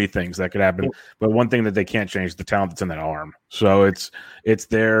so many things that could happen. But one thing that they can't change is the talent that's in that arm. So it's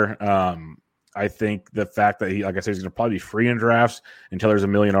there. I think the fact that he, like I said, he's going to probably be free in drafts until there's a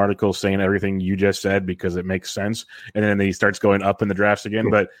million articles saying everything you just said because it makes sense. And then he starts going up in the drafts again.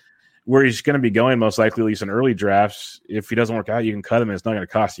 But where he's going to be going most likely, at least in early drafts, if he doesn't work out, you can cut him and it's not going to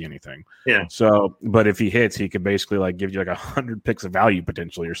cost you anything. Yeah. So, but if he hits, he could basically like give you like 100 picks of value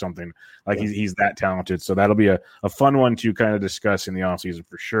potentially or something. Like he's that talented. So that'll be a fun one to kind of discuss in the offseason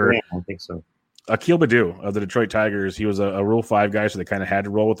for sure. Yeah, I think so. Akil Baddoo of the Detroit Tigers, he was a Rule 5 guy, so they kind of had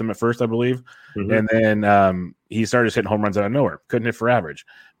to roll with him at first, I believe. Mm-hmm. And then he started hitting home runs out of nowhere. Couldn't hit for average.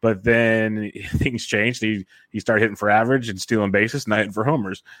 But then things changed. He started hitting for average and stealing bases, not hitting for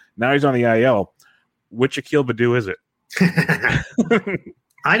homers. Now he's on the IL. Which Akil Baddoo is it?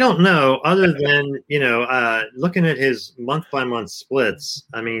 I don't know, other than, looking at his month-by-month splits.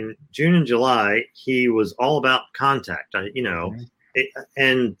 I mean, June and July, he was all about contact, mm-hmm.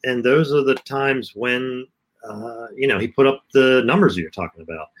 And those are the times when, he put up the numbers you're talking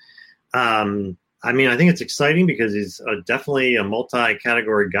about. I think it's exciting because he's definitely a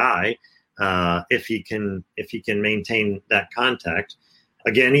multi-category guy. If he can maintain that contact.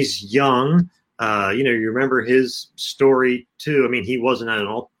 Again, he's young. You remember his story too. I mean, he wasn't at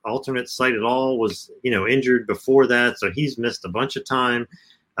an alternate site at all, was, injured before that. So he's missed a bunch of time.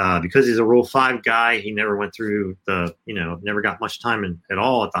 Because he's a Rule 5 guy, he never went through never got much time at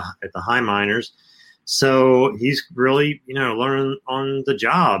all at the high minors. So he's really, learning on the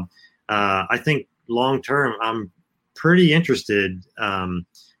job. I think long term, I'm pretty interested.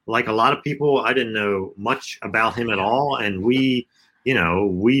 Like a lot of people, I didn't know much about him at all, and we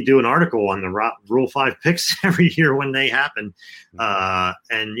do an article on the Rule 5 picks every year when they happen,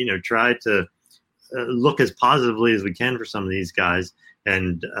 and try to look as positively as we can for some of these guys.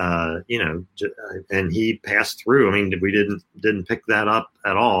 And and he passed through. I mean, we didn't pick that up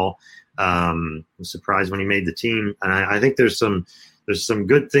at all. I was surprised when he made the team, and I think there's some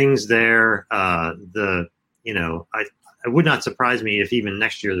good things there. It would not surprise me if even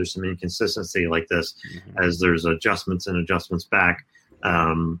next year there's some inconsistency like this, mm-hmm. as there's adjustments and adjustments back.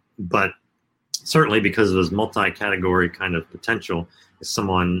 But certainly because of his multi-category kind of potential, is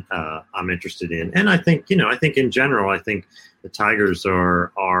someone I'm interested in. And I think in general, I think the Tigers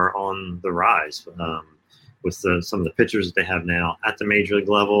are on the rise with some of the pitchers that they have now at the major league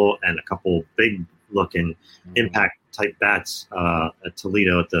level, and a couple big looking impact type bats at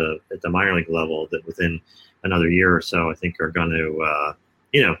Toledo at the minor league level that within another year or so, I think are going to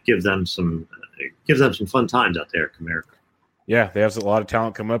give them some fun times out there at Comerica. Yeah, they have a lot of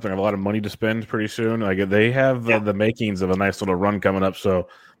talent coming up and have a lot of money to spend pretty soon. Like they have the makings of a nice little run coming up. So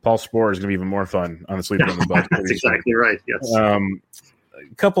Paul Sporer is going to be even more fun on the Sleeper on the Bus. That's exactly right. Yes. A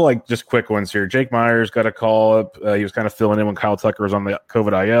couple just quick ones here. Jake Myers got a call up. He was kind of filling in when Kyle Tucker was on the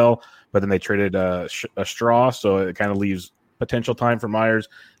COVID IL, but then they traded a straw, so it kind of leaves potential time for Myers.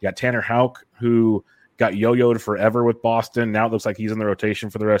 You got Tanner Houck, who got yo-yoed forever with Boston. Now it looks like he's in the rotation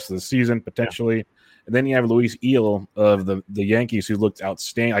for the rest of the season, potentially. Yeah. And then you have Luis Eel of the Yankees, who looked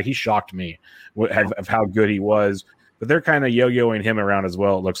outstanding. Like, he shocked me of how good he was. But they're kind of yo-yoing him around as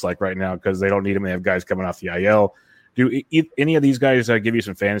well, it looks like right now, because they don't need him. They have guys coming off the IL. Do any of these guys give you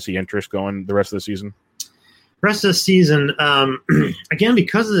some fantasy interest going the rest of the season? Rest of the season, again,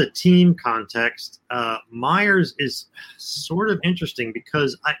 because of the team context, Myers is sort of interesting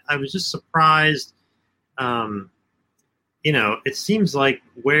because I was just surprised. It seems like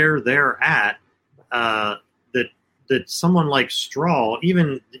where they're at, that someone like Straw,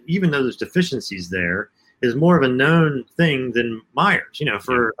 even though there's deficiencies there, is more of a known thing than Myers,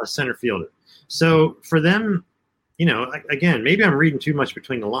 for a center fielder. So for them, again, maybe I'm reading too much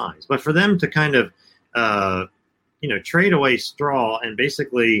between the lines, but for them to kind of, trade away Straw and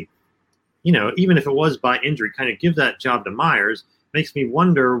basically, even if it was by injury, kind of give that job to Myers makes me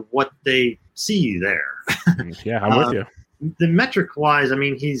wonder what they see there. Yeah, I'm with you. The metric wise, I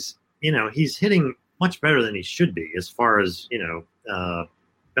mean, he's hitting much better than he should be as far as,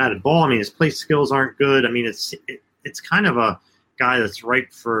 batted ball. I mean, his play skills aren't good. I mean, it's kind of a guy that's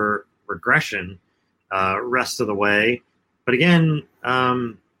ripe for regression rest of the way. But again,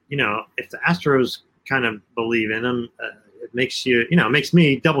 if the Astros kind of believe in him, it makes it makes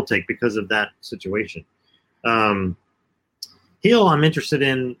me double take because of that situation. Hill, I'm interested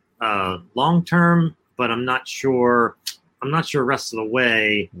in long term, but I'm not sure rest of the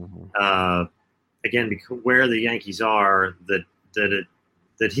way. Again, because where the Yankees are,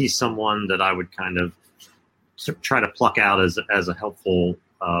 that he's someone that I would kind of try to pluck out as a helpful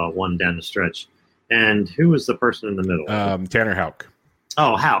one down the stretch. And who was the person in the middle? Tanner Houck.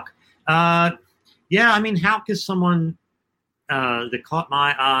 Oh, Houck. Yeah, I mean, Houck is someone that caught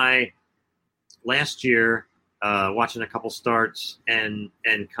my eye last year, watching a couple starts and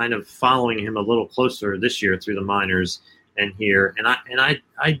kind of following him a little closer this year through the minors and here.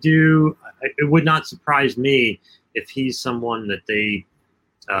 It would not surprise me if he's someone that they,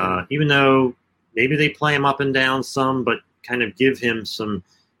 even though maybe they play him up and down some, but kind of give him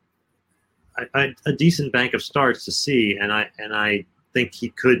a decent bank of starts to see. And I think he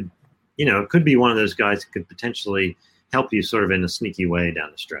could be one of those guys that could potentially help you sort of in a sneaky way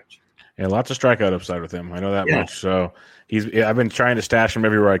down the stretch. Yeah, lots of strikeout upside with him. I know that much. So I've been trying to stash him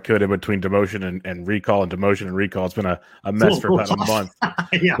everywhere I could in between demotion and recall and demotion and recall. It's been a mess for about a month.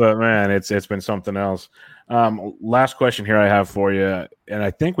 Yeah. But man, it's been something else. Last question here I have for you, and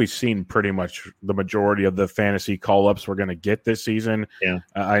I think we've seen pretty much the majority of the fantasy call-ups we're going to get this season. Yeah.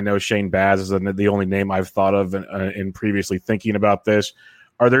 I know Shane Baz is the only name I've thought of in previously thinking about this.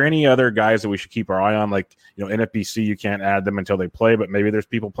 Are there any other guys that we should keep our eye on? Like, NFBC, you can't add them until they play, but maybe there's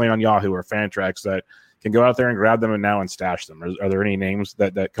people playing on Yahoo or Fantrax that can go out there and grab them and stash them. Are there any names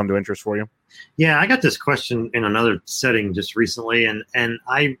that come to interest for you? Yeah, I got this question in another setting just recently, and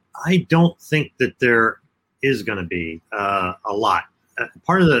I don't think that there is going to be a lot.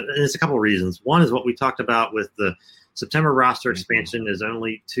 Part of there's a couple of reasons. One is what we talked about with the September roster expansion is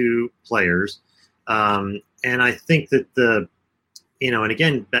only 2 players. And I think that and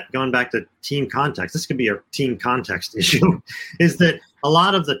again, going back to team context, this could be a team context issue, is that a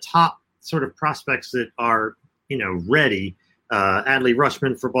lot of the top sort of prospects that are, ready, Adley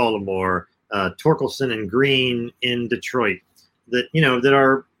Rutschman for Baltimore, Torkelson and Green in Detroit,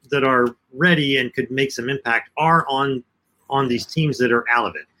 that are ready and could make some impact are on these teams that are out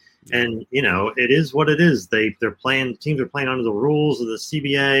of it. And, it is what it is. Teams are playing under the rules of the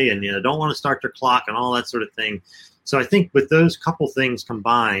CBA and, don't want to start their clock and all that sort of thing. So I think with those couple things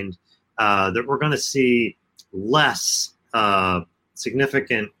combined, that we're going to see less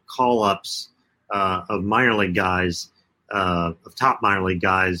significant call-ups of minor league guys, of top minor league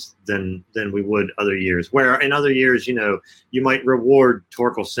guys than we would other years. Where in other years, you might reward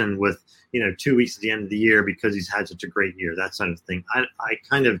Torkelson with 2 weeks at the end of the year because he's had such a great year, that sort of thing. I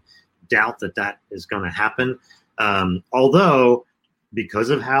kind of doubt that is going to happen. Although, because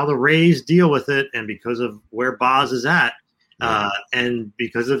of how the Rays deal with it and because of where Boz is at, and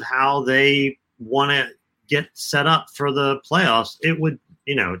because of how they want to get set up for the playoffs, it would,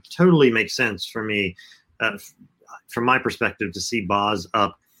 totally make sense for me, from my perspective, to see Boz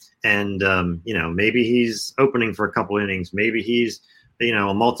up and, maybe he's opening for a couple innings. Maybe he's,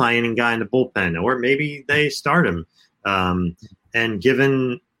 a multi-inning guy in the bullpen, or maybe they start him. And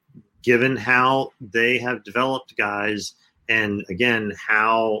given how they have developed guys, and again,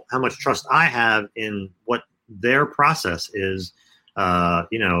 how much trust I have in what their process is, I'm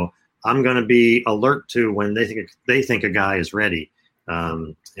going to be alert to when they think a guy is ready.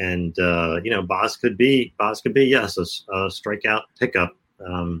 Boz could be yes, a strikeout pickup.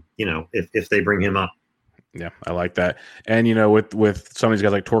 If they bring him up. Yeah, I like that. And with some of these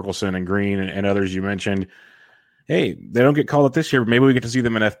guys like Torkelson and Green and others you mentioned, hey, they don't get called up this year, but maybe we get to see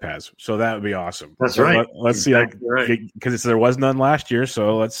them in FPAS. So that would be awesome. That's right. Let's see, because there was none last year.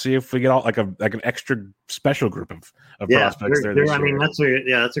 So let's see if we get all like an extra special group of prospects there this year. I mean, that's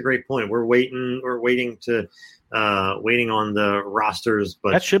a great point. We're waiting to waiting on the rosters,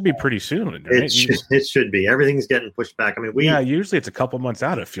 but that should be pretty soon. Right? It should be. Everything's getting pushed back. I mean, usually it's a couple months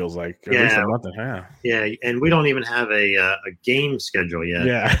out. It feels like at least a month and a half. Yeah, and we don't even have a game schedule yet.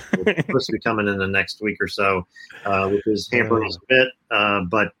 Yeah, it's supposed to be coming in the next week or so, which is hampering us a bit.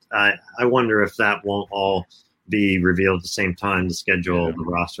 But I wonder if that won't all be revealed at the same time, the schedule, the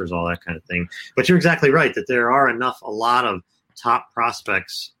rosters, all that kind of thing. But you're exactly right that there are a lot of top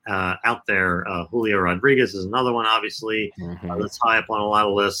prospects out there. Julio Rodriguez is another one, obviously, that's high up on a lot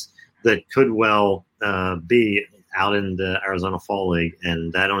of lists that could well be out in the Arizona Fall League,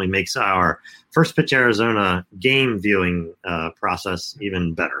 and that only makes our First Pitch Arizona game viewing process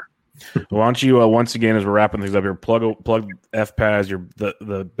even better. Why don't you once again, as we're wrapping things up here, plug FPAS,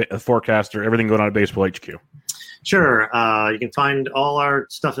 the forecaster, everything going on at Baseball HQ. Sure. You can find all our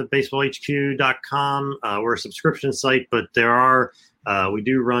stuff at baseballhq.com. We're a subscription site, but we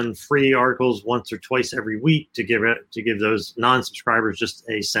do run free articles once or twice every week to give those non-subscribers just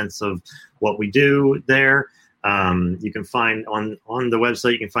a sense of what we do there. You can find on the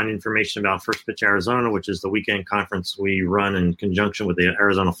website, you can find information about First Pitch Arizona, which is the weekend conference we run in conjunction with the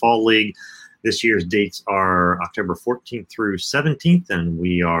Arizona Fall League. This year's dates are October 14th through 17th, and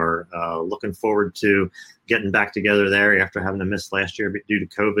we are looking forward to getting back together there after having to miss last year due to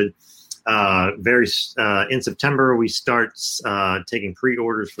COVID. In September, we start taking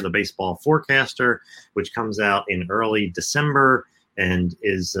pre-orders for the Baseball Forecaster, which comes out in early December and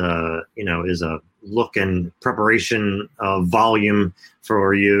is a look and preparation volume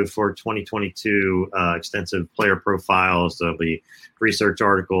for you for 2022. Extensive player profiles. There'll be research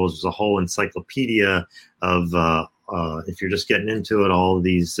articles. There's a whole encyclopedia of if you're just getting into it, all of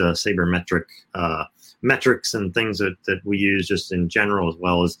these sabermetric metrics and things that we use just in general, as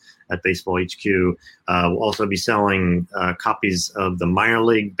well as at Baseball HQ. We'll also be selling copies of the Minor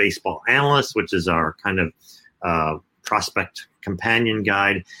League Baseball Analyst, which is our kind of prospect companion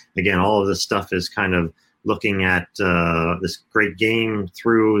guide. Again, all of this stuff is kind of looking at this great game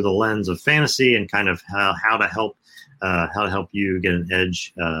through the lens of fantasy and kind of how to help you get an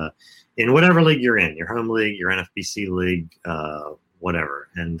edge in whatever league you're in, your home league, your NFBC league, whatever.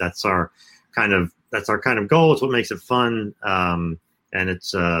 And that's our kind of goal. It's what makes it fun. And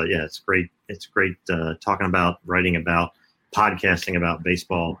it's great. It's great talking about, writing about, podcasting about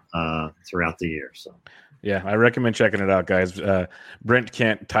baseball throughout the year. So. Yeah, I recommend checking it out, guys. Brent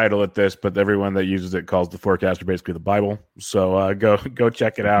can't title it this, but everyone that uses it calls the forecaster basically the Bible. So go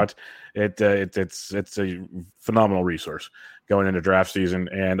check it out. It's a phenomenal resource going into draft season.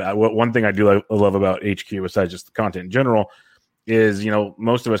 And one thing I do love about HQ, besides just the content in general, is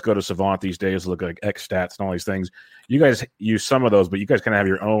most of us go to Savant these days, look at X stats and all these things. You guys use some of those, but you guys kind of have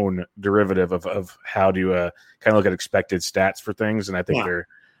your own derivative of how to kind of look at expected stats for things, and I think they're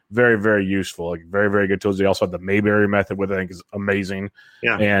very, very useful. Like very, very good tools. They also have the Mayberry method, which I think is amazing.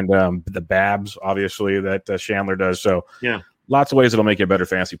 Yeah. And the Babs, obviously, that Chandler does. So lots of ways it'll make you a better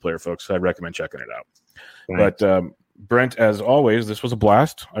fantasy player, folks. I recommend checking it out. Right. But Brent, as always, this was a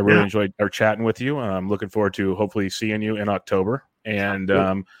blast. I really enjoyed our chatting with you. I'm looking forward to hopefully seeing you in October. And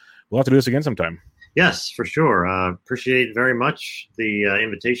we'll have to do this again sometime. Yes, for sure. Appreciate very much the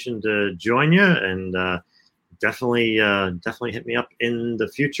invitation to join you, and definitely hit me up in the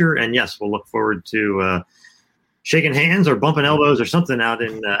future. And yes, we'll look forward to shaking hands or bumping elbows or something out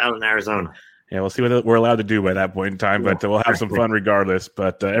in Arizona. Yeah, we'll see what we're allowed to do by that point in time, but we'll have some fun regardless.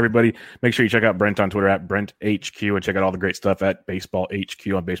 But everybody, make sure you check out Brent on Twitter at BrentHQ and check out all the great stuff at Baseball HQ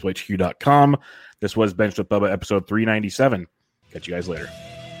on baseballhq.com. This was Benched with Bubba, episode 397. Catch you guys later.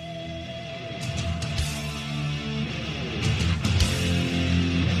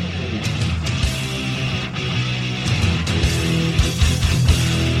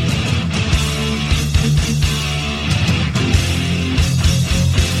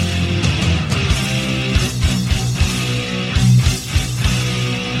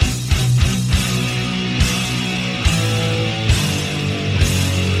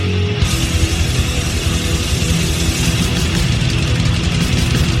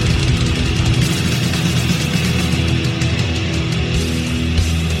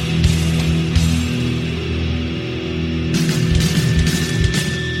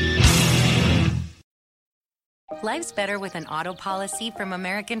 Life's better with an auto policy from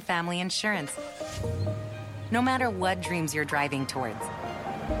American Family Insurance. No matter what dreams you're driving towards.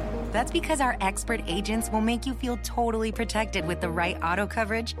 That's because our expert agents will make you feel totally protected with the right auto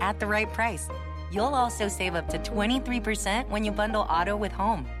coverage at the right price. You'll also save up to 23% when you bundle auto with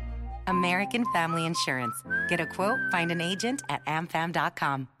home. American Family Insurance. Get a quote, find an agent at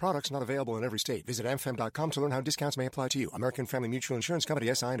amfam.com. Products not available in every state. Visit amfam.com to learn how discounts may apply to you. American Family Mutual Insurance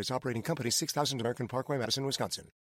Company, SI, and its operating company, 6000 American Parkway, Madison, Wisconsin.